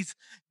plan. He's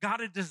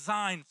got a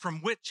design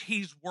from which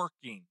he's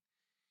working.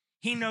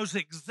 He knows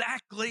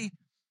exactly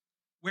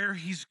where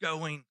he's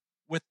going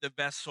with the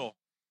vessel.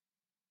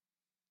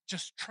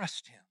 Just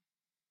trust him.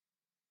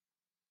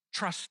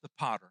 Trust the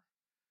potter.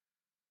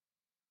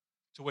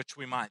 To which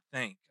we might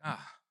think,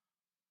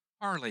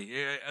 Harley,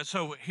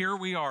 so here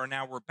we are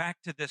now. We're back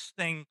to this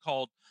thing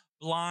called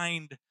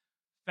blind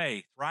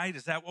faith, right?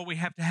 Is that what we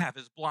have to have,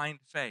 is blind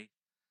faith?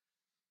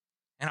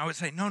 And I would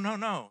say,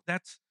 no.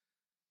 That's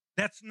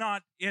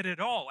not it at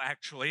all,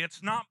 actually.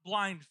 It's not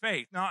blind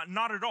faith,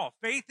 not at all.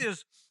 Faith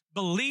is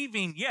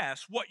believing,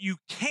 yes, what you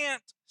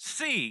can't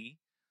see,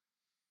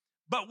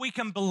 but we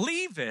can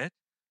believe it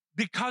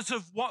because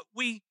of what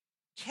we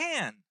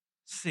can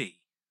see.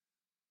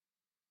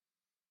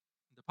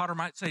 The potter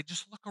might say,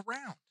 just look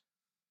around.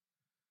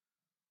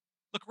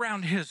 Look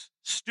around his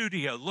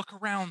studio. Look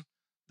around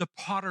the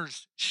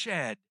potter's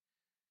shed,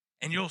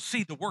 and you'll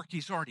see the work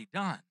he's already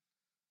done.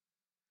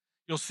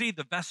 You'll see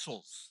the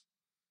vessels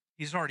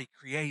he's already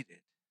created.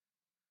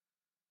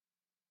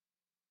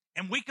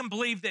 And we can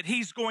believe that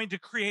he's going to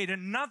create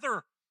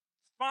another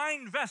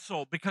fine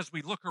vessel because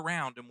we look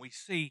around and we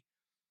see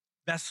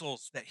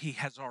vessels that he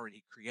has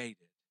already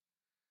created.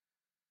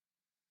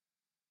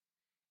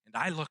 And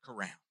I look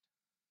around.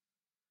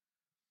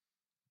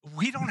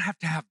 We don't have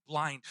to have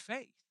blind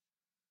faith.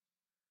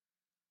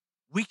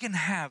 We can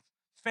have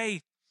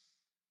faith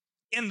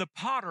in the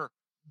potter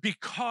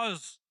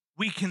because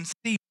we can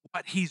see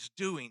what he's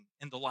doing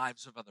in the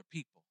lives of other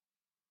people.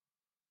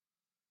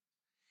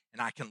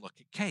 And I can look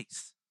at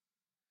Case,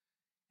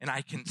 and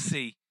I can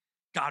see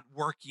God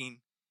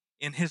working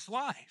in his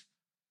life.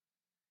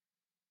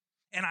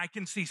 And I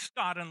can see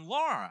Scott and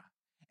Laura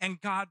and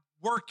God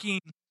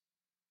working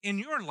in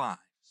your lives.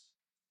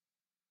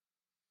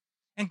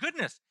 And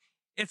goodness,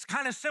 it's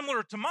kind of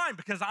similar to mine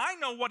because I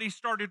know what he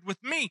started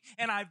with me,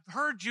 and I've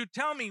heard you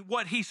tell me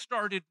what he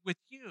started with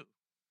you.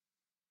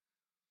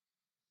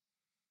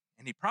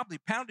 And he probably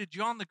pounded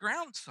you on the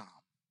ground some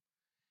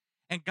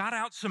and got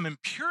out some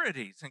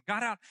impurities and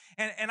got out.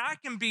 And I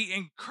can be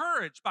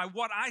encouraged by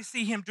what I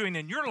see him doing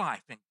in your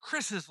life and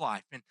Chris's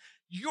life and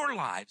your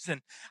lives.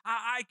 And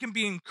I can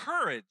be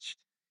encouraged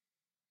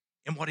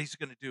in what he's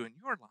going to do in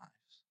your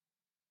lives.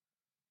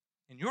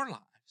 In your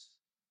lives.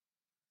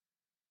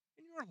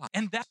 In your life.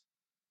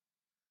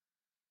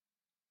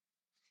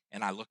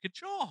 And I look at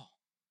Joel.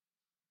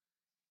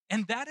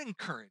 And that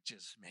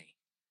encourages me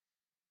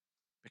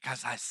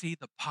because I see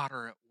the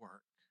potter at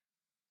work.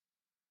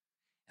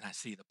 And I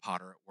see the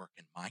potter at work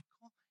in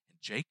Michael and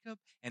Jacob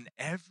and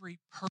every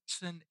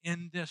person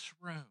in this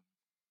room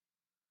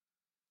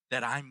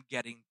that I'm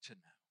getting to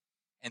know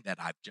and that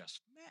I've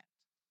just met,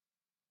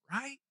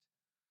 right?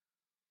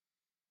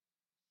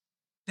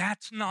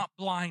 that's not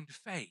blind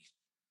faith.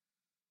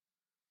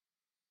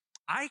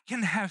 I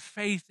can have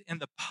faith in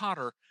the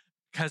potter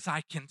because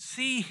I can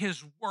see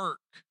his work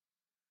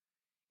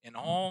in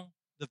all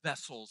the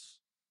vessels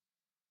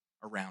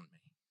around me.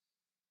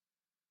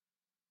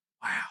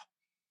 Wow.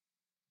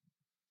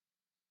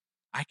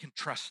 I can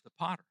trust the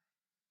potter.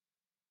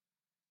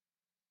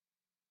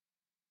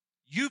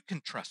 You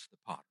can trust the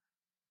potter.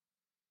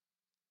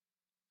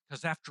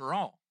 Because after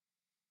all,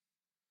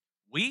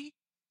 we're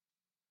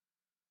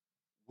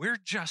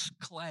just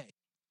clay.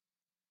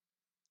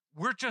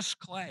 We're just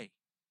clay.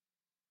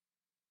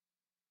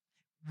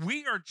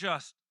 We are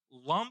just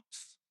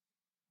lumps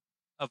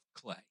of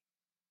clay.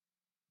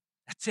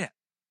 That's it.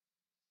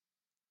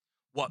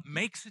 What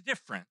makes a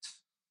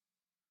difference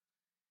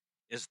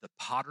is the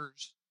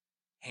potter's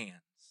hands.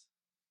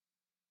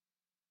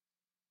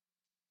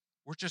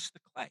 We're just the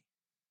clay.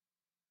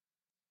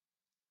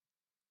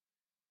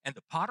 And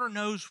the potter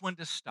knows when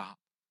to stop.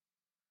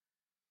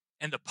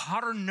 And the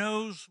potter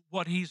knows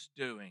what he's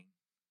doing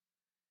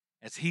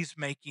as he's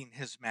making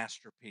his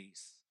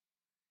masterpiece.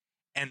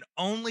 And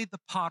only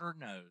the potter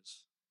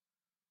knows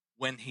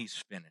when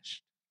he's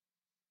finished.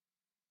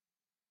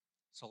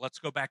 So let's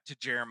go back to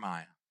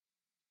Jeremiah.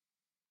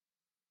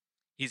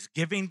 He's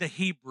giving the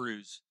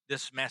Hebrews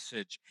this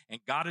message,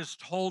 and God has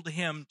told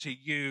him to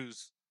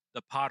use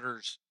the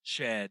potter's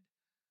shed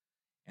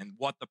and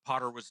what the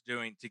potter was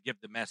doing to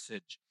give the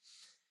message.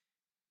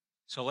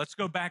 So let's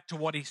go back to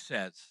what he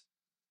says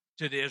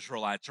to the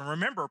Israelites. And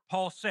remember,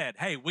 Paul said,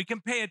 hey, we can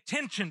pay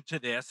attention to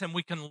this and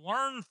we can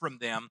learn from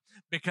them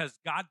because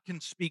God can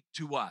speak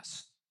to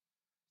us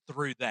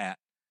through that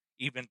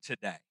even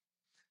today.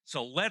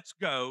 So let's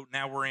go.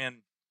 Now we're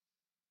in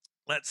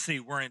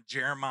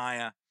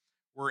Jeremiah.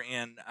 We're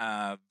in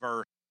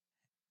verse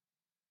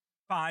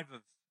 5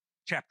 of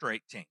chapter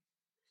 18.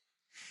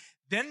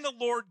 Then the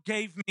Lord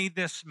gave me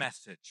this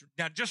message.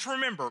 Now just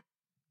remember,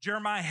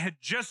 Jeremiah had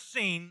just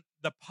seen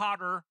the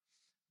potter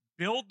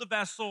build the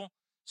vessel.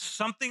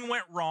 Something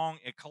went wrong.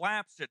 It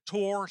collapsed. It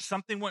tore.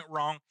 Something went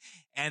wrong.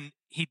 And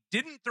he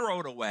didn't throw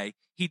it away.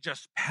 He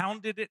just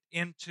pounded it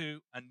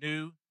into a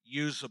new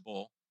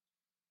usable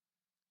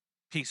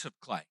piece of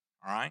clay.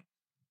 All right.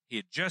 He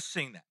had just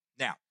seen that.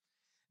 Now,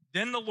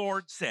 then the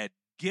Lord said,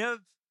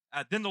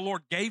 then the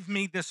Lord gave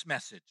me this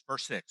message.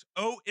 Verse 6.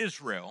 O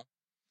Israel.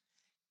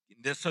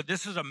 So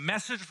this is a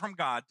message from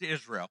God to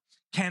Israel.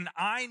 Can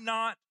I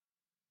not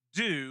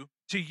do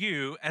to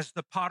you as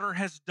the potter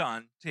has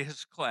done to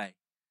his clay?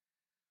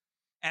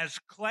 As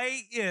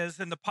clay is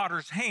in the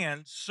potter's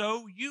hand,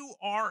 so you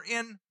are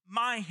in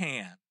my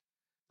hand.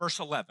 Verse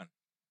 11.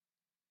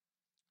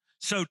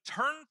 So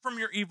turn from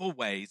your evil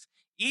ways,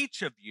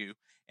 each of you,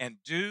 and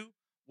do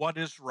what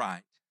is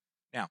right.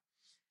 Now,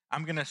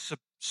 I'm going to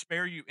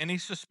spare you any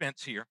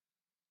suspense here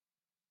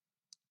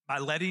by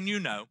letting you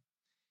know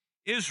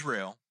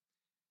Israel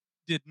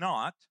did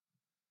not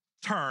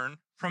turn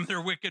from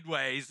their wicked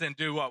ways and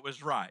do what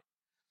was right.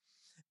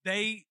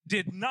 They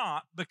did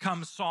not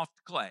become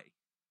soft clay.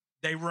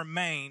 They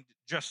remained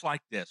just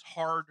like this,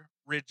 hard,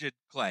 rigid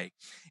clay.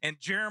 And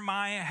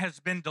Jeremiah has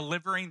been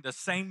delivering the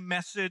same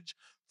message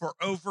for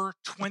over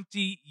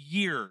 20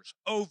 years,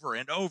 over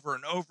and over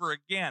and over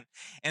again.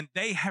 And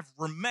they have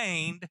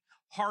remained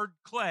hard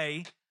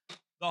clay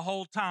the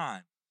whole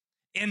time.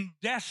 In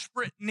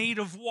desperate need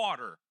of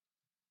water,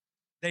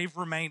 they've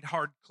remained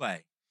hard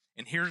clay.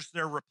 And here's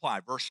their reply,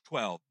 verse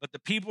 12. But the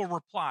people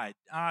replied,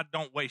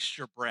 don't waste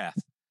your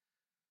breath.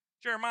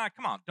 Jeremiah,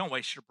 come on, don't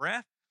waste your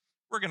breath.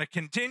 We're going to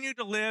continue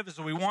to live as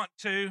we want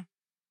to,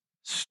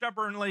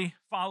 stubbornly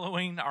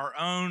following our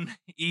own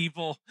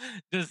evil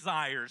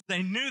desires.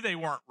 They knew they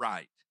weren't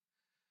right,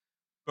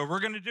 but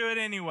we're going to do it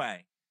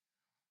anyway.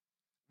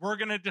 We're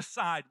going to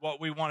decide what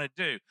we want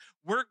to do.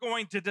 We're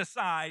going to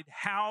decide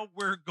how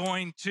we're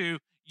going to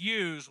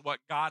use what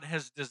God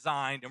has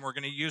designed, and we're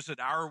going to use it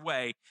our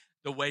way,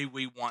 the way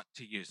we want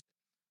to use it.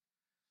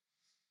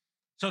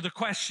 So the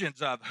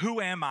questions of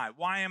who am I?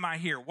 Why am I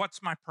here?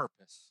 What's my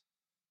purpose?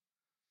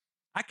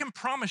 I can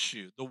promise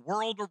you the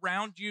world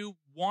around you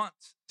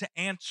wants to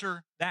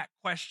answer that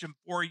question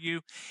for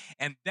you.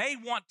 And they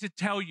want to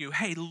tell you,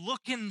 hey,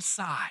 look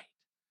inside.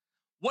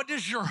 What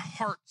does your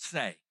heart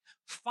say?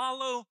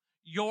 Follow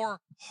your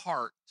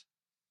heart.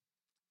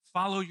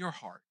 Follow your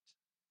heart.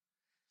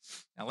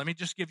 Now, let me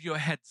just give you a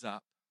heads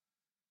up.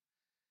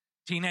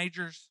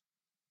 Teenagers,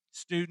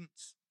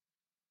 students,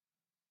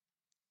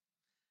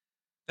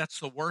 that's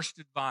the worst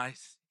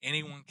advice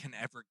anyone can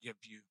ever give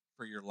you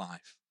for your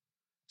life,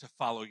 to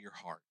follow your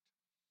heart.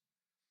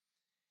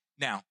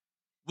 Now,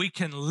 we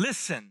can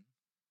listen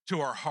to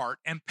our heart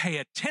and pay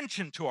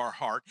attention to our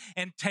heart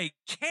and take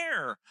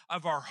care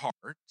of our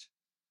heart,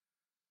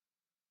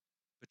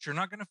 but you're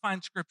not going to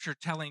find scripture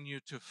telling you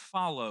to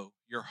follow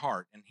your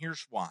heart. And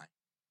here's why.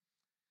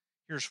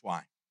 Here's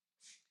why.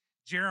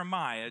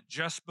 Jeremiah,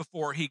 just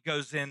before he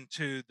goes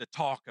into the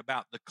talk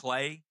about the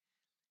clay,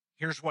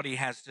 here's what he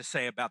has to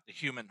say about the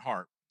human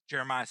heart.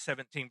 Jeremiah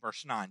 17,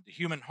 verse 9. The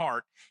human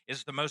heart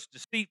is the most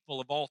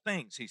deceitful of all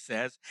things, he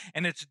says,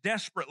 and it's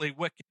desperately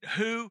wicked.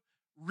 Who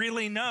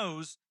really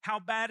knows how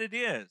bad it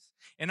is.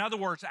 In other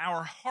words,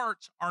 our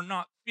hearts are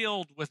not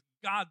filled with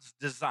God's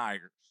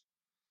desires.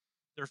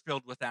 They're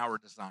filled with our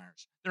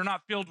desires. They're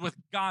not filled with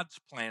God's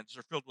plans.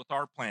 They're filled with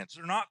our plans.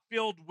 They're not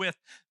filled with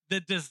the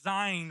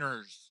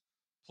designer's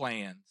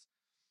plans.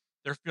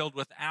 They're filled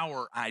with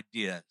our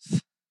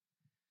ideas.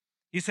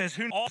 He says,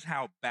 who knows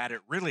how bad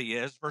it really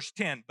is? Verse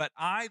 10, but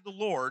I, the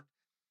Lord,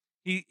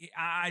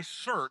 I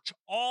search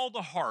all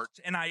the hearts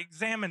and I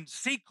examine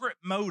secret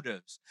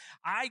motives.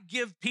 I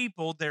give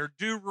people their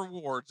due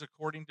rewards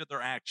according to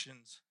their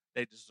actions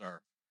they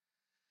deserve.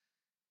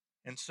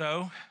 And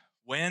so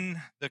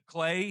when the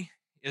clay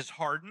is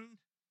hardened,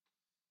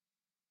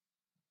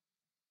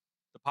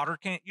 the potter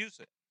can't use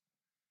it.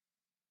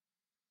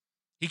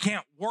 He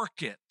can't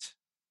work it.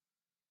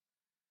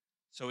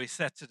 So he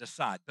sets it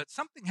aside. But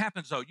something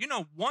happens though. You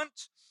know,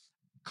 once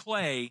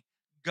clay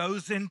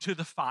goes into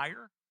the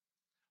fire,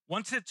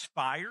 once it's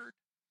fired,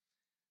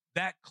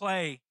 that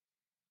clay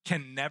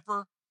can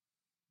never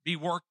be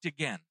worked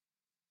again.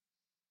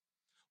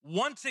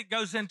 Once it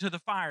goes into the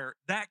fire,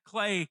 that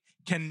clay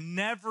can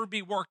never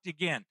be worked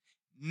again.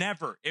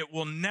 Never. It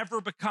will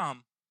never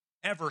become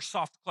ever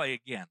soft clay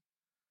again.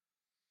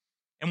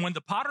 And when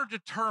the potter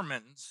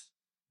determines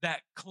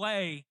that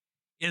clay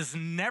is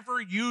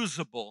never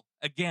usable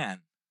again,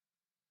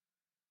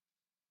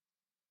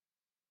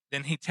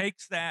 then he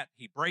takes that,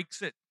 he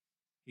breaks it,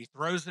 he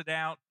throws it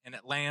out, and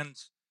it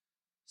lands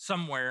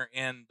somewhere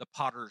in the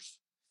potter's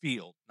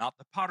field. Not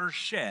the potter's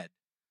shed,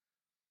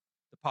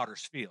 the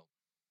potter's field.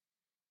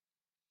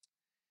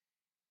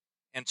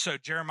 And so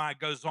Jeremiah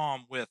goes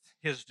on with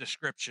his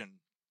description,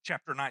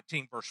 chapter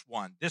 19, verse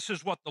 1. This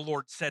is what the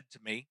Lord said to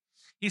me.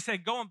 He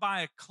said, go and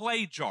buy a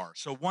clay jar,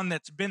 so one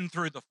that's been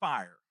through the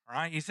fire. All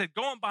right. He said,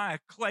 go and buy a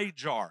clay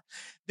jar.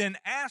 Then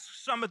ask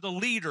some of the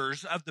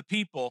leaders of the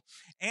people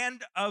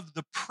and of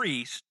the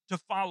priests to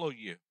follow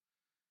you.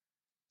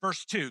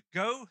 Verse 2,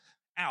 go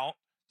out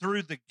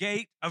through the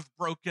gate of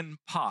broken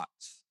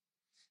pots.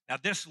 Now,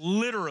 this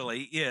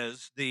literally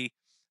is the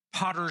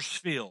potter's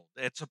field.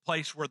 It's a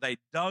place where they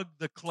dug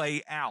the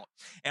clay out.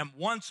 And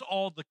once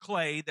all the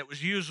clay that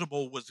was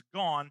usable was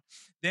gone,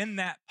 then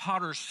that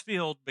potter's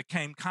field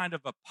became kind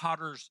of a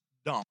potter's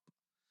dump.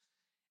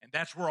 And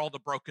that's where all the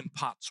broken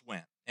pots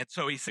went. And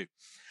so he said,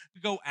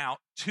 go out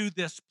to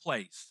this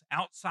place,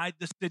 outside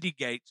the city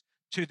gates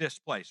to this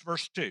place.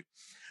 Verse 2,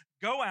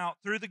 go out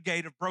through the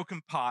gate of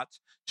broken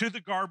pots to the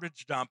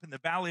garbage dump in the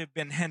valley of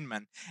Ben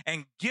Hinnom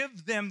and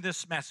give them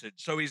this message.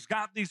 So he's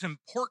got these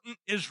important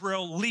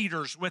Israel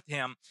leaders with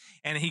him,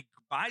 and he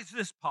buys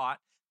this pot,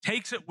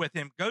 takes it with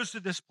him, goes to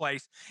this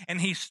place,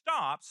 and he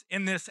stops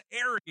in this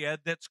area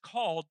that's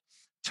called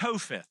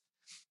Topheth.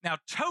 Now,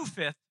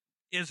 Topheth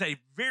is a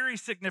very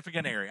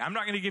significant area. I'm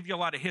not going to give you a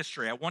lot of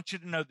history. I want you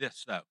to know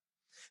this, though.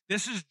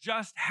 This is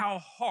just how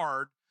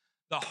hard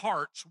the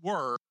hearts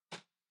were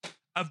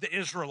of the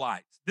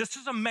Israelites. This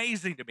is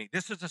amazing to me.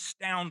 This is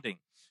astounding.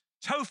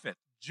 Topheth,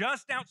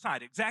 just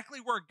outside, exactly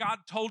where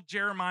God told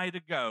Jeremiah to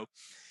go.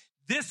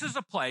 This is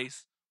a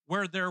place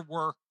where there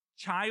were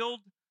child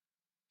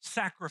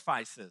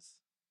sacrifices.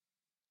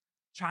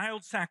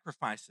 Child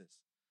sacrifices.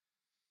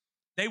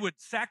 They would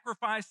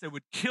sacrifice, they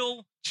would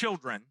kill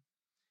children,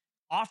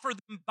 offer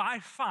them by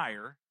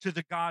fire to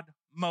the god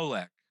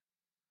Molech.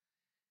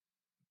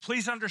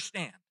 Please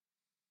understand,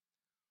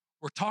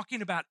 we're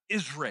talking about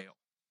Israel.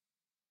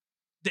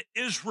 The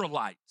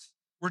Israelites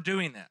were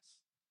doing this.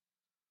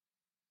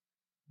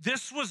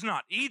 This was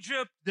not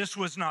Egypt. This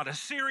was not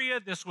Assyria.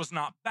 This was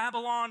not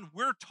Babylon.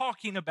 We're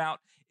talking about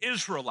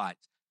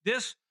Israelites.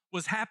 This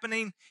was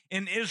happening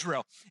in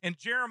Israel. And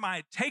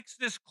Jeremiah takes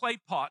this clay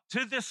pot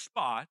to this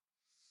spot,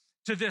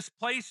 to this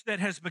place that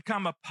has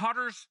become a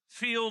potter's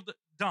field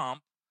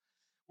dump,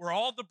 where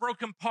all the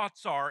broken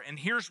pots are. And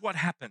here's what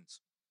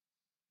happens.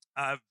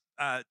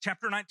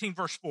 Chapter 19,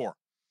 verse 4.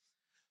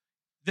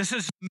 This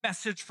is a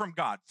message from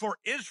God. For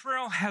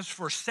Israel has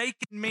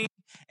forsaken me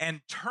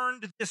and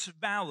turned this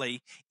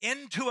valley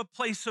into a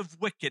place of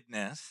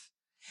wickedness,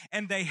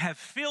 and they have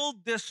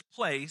filled this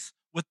place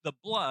with the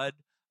blood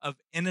of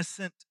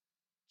innocent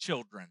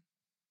children.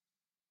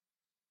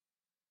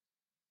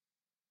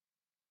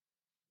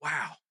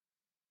 Wow.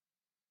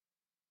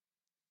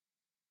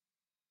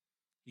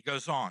 He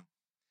goes on.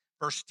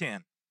 Verse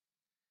 10.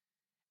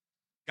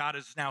 God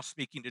is now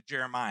speaking to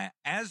Jeremiah.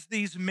 As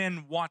these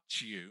men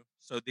watch you,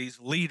 so these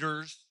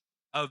leaders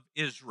of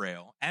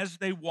Israel, as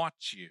they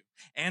watch you,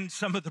 and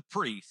some of the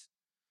priests,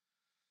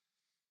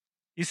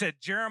 he said,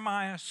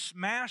 Jeremiah,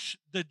 smash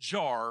the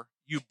jar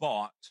you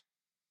bought,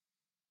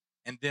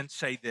 and then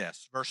say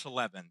this, verse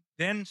 11,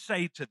 then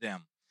say to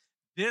them,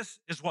 this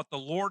is what the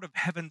Lord of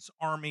heaven's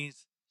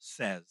armies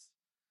says.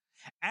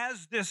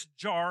 As this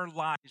jar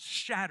lies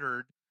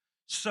shattered,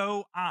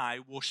 so I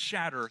will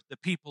shatter the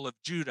people of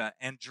Judah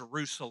and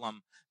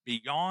Jerusalem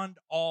beyond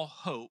all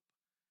hope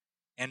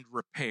and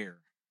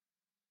repair.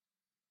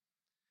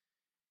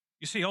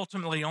 You see,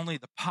 ultimately, only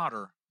the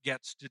potter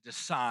gets to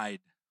decide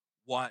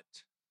what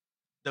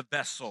the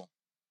vessel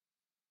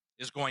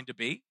is going to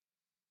be,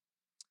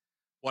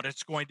 what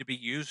it's going to be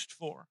used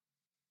for.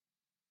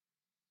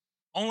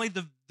 Only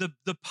the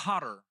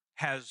potter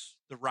has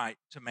the right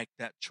to make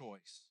that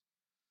choice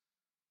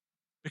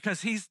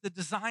because he's the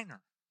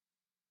designer.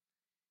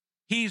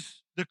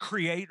 He's the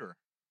creator.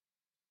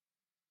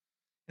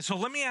 And so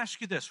let me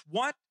ask you this.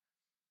 What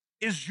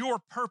is your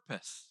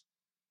purpose?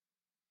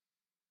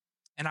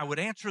 And I would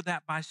answer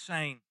that by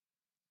saying,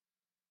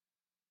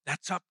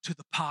 that's up to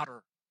the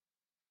potter.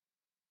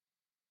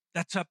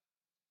 That's up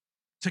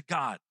to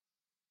God.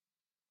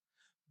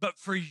 But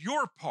for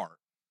your part,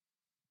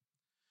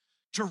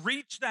 to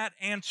reach that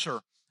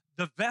answer,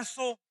 the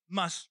vessel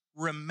must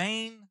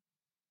remain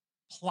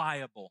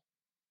pliable.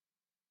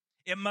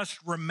 It must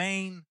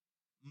remain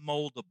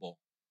moldable.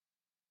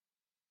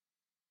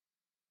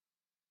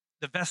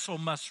 The vessel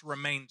must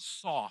remain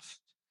soft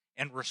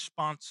and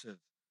responsive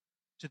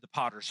to the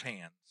potter's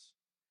hands.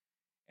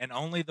 And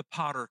only the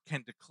potter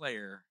can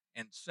declare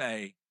and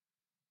say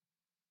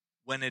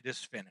when it is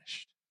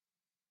finished.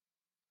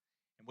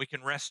 And we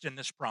can rest in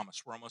this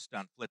promise. We're almost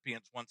done.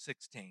 Philippians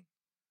 1:16.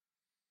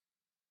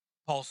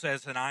 Paul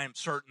says, and I am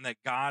certain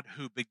that God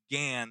who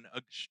began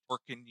a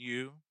work in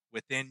you,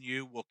 within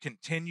you, will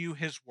continue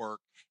his work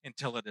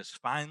until it is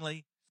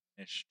finally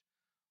finished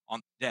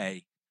on the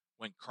day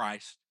when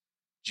Christ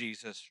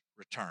Jesus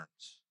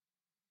returns.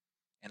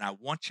 And I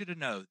want you to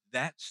know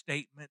that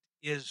statement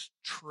is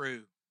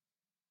true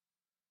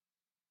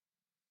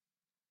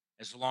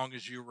as long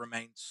as you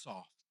remain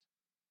soft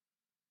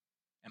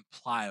and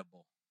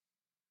pliable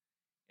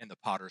in the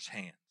potter's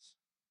hands.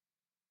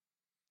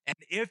 And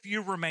if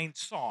you remain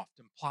soft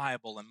and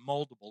pliable and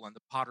moldable in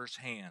the potter's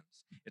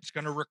hands, it's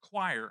going to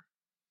require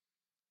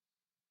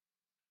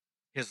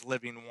his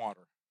living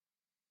water.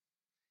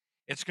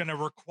 It's going to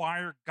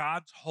require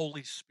God's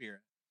Holy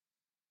Spirit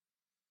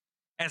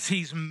as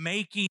he's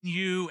making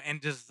you and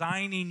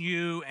designing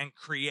you and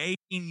creating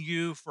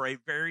you for a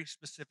very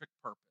specific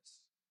purpose.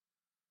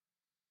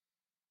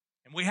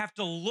 And we have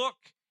to look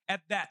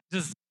at that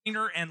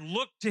designer and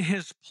look to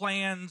his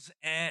plans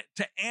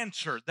to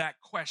answer that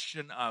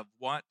question of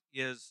what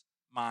is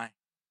my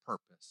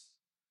purpose?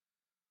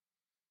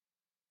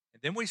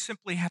 And then we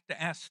simply have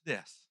to ask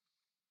this.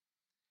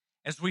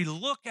 As we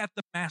look at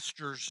the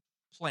master's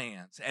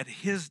plans, at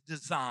his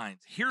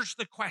designs, here's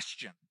the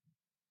question.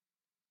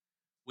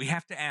 We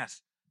have to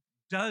ask,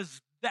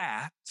 does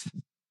that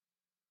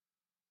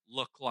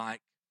look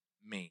like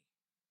me?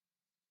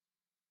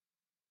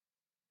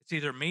 It's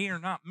either me or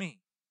not me.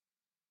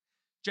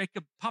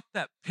 Jacob, pop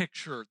that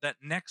picture, that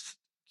next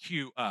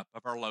cue up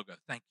of our logo.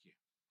 Thank you.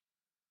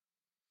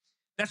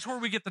 That's where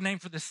we get the name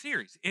for this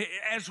series.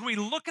 As we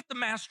look at the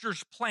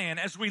master's plan,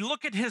 as we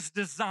look at his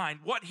design,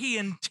 what he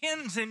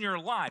intends in your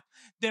life,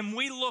 then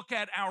we look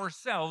at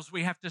ourselves.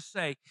 We have to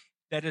say,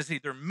 that is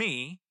either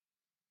me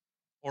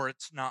or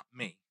it's not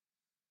me.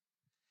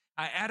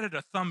 I added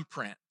a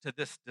thumbprint to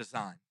this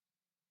design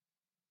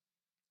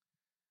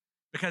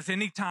because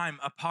anytime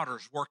a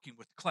potter's working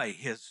with clay,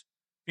 his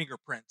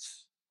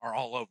fingerprints are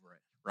all over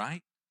it,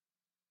 right?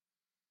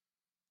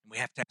 And we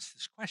have to ask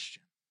this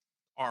question.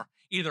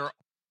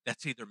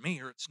 That's either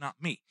me or it's not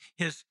me.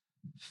 His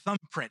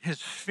thumbprint,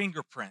 his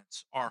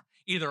fingerprints are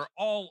either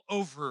all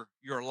over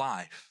your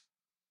life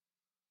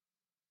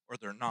or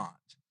they're not.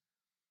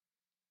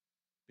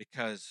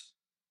 Because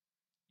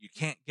you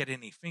can't get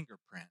any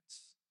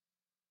fingerprints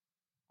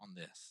on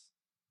this.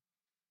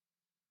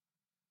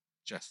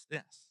 Just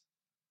this.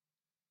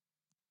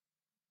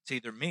 It's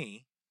either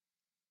me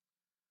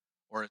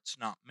or it's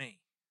not me.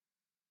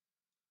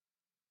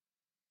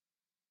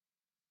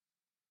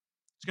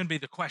 It's going to be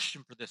the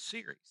question for this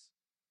series.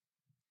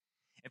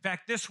 In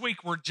fact, this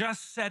week we're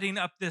just setting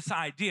up this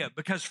idea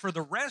because for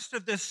the rest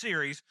of this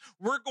series,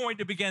 we're going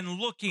to begin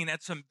looking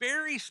at some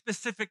very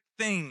specific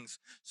things,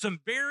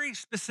 some very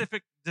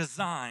specific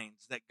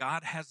designs that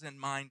God has in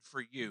mind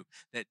for you,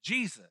 that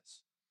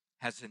Jesus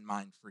has in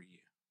mind for you.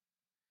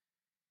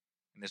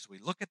 And as we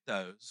look at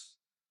those,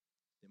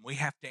 then we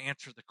have to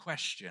answer the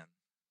question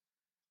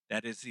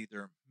that is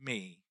either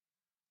me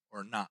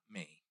or not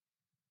me.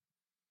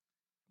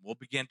 We'll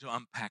begin to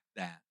unpack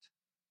that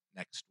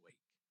next week.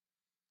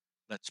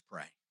 Let's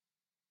pray.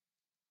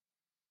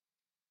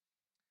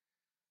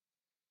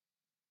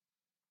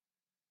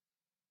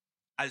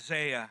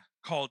 Isaiah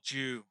called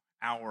you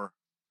our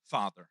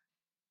Father.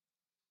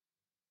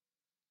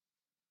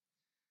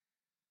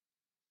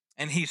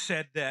 And he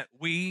said that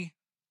we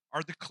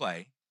are the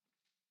clay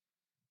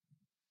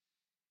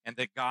and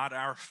that God,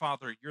 our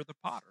Father, you're the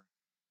potter.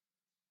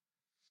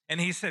 And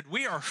he said,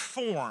 we are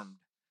formed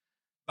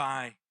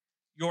by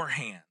your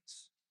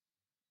hands.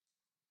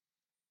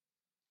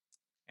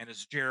 And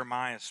as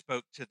Jeremiah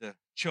spoke to the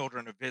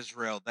children of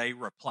Israel, they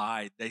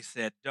replied, they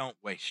said, don't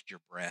waste your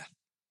breath.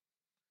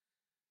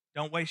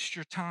 Don't waste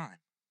your time.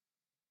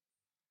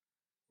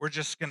 We're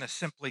just going to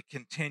simply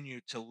continue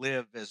to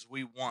live as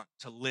we want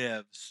to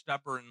live,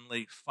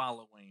 stubbornly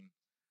following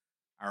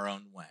our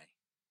own way.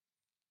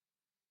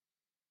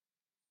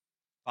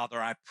 Father,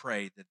 I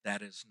pray that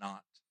that is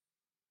not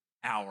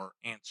our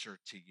answer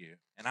to you.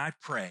 And I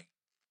pray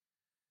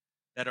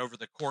that over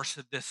the course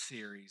of this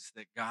series,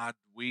 that God,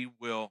 we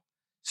will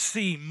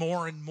see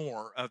more and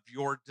more of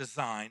your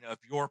design, of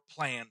your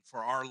plan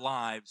for our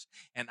lives.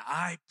 And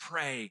I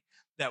pray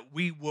that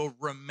we will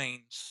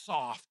remain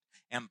soft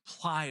and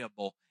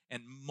pliable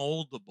and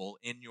moldable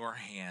in your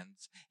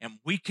hands. And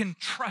we can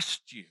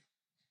trust you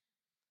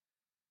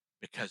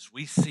because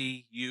we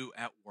see you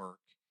at work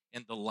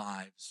in the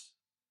lives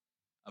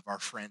of our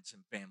friends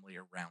and family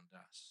around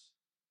us.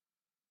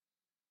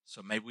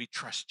 So may we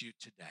trust you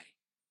today.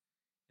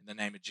 In the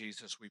name of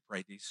Jesus, we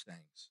pray these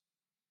things.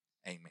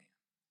 Amen.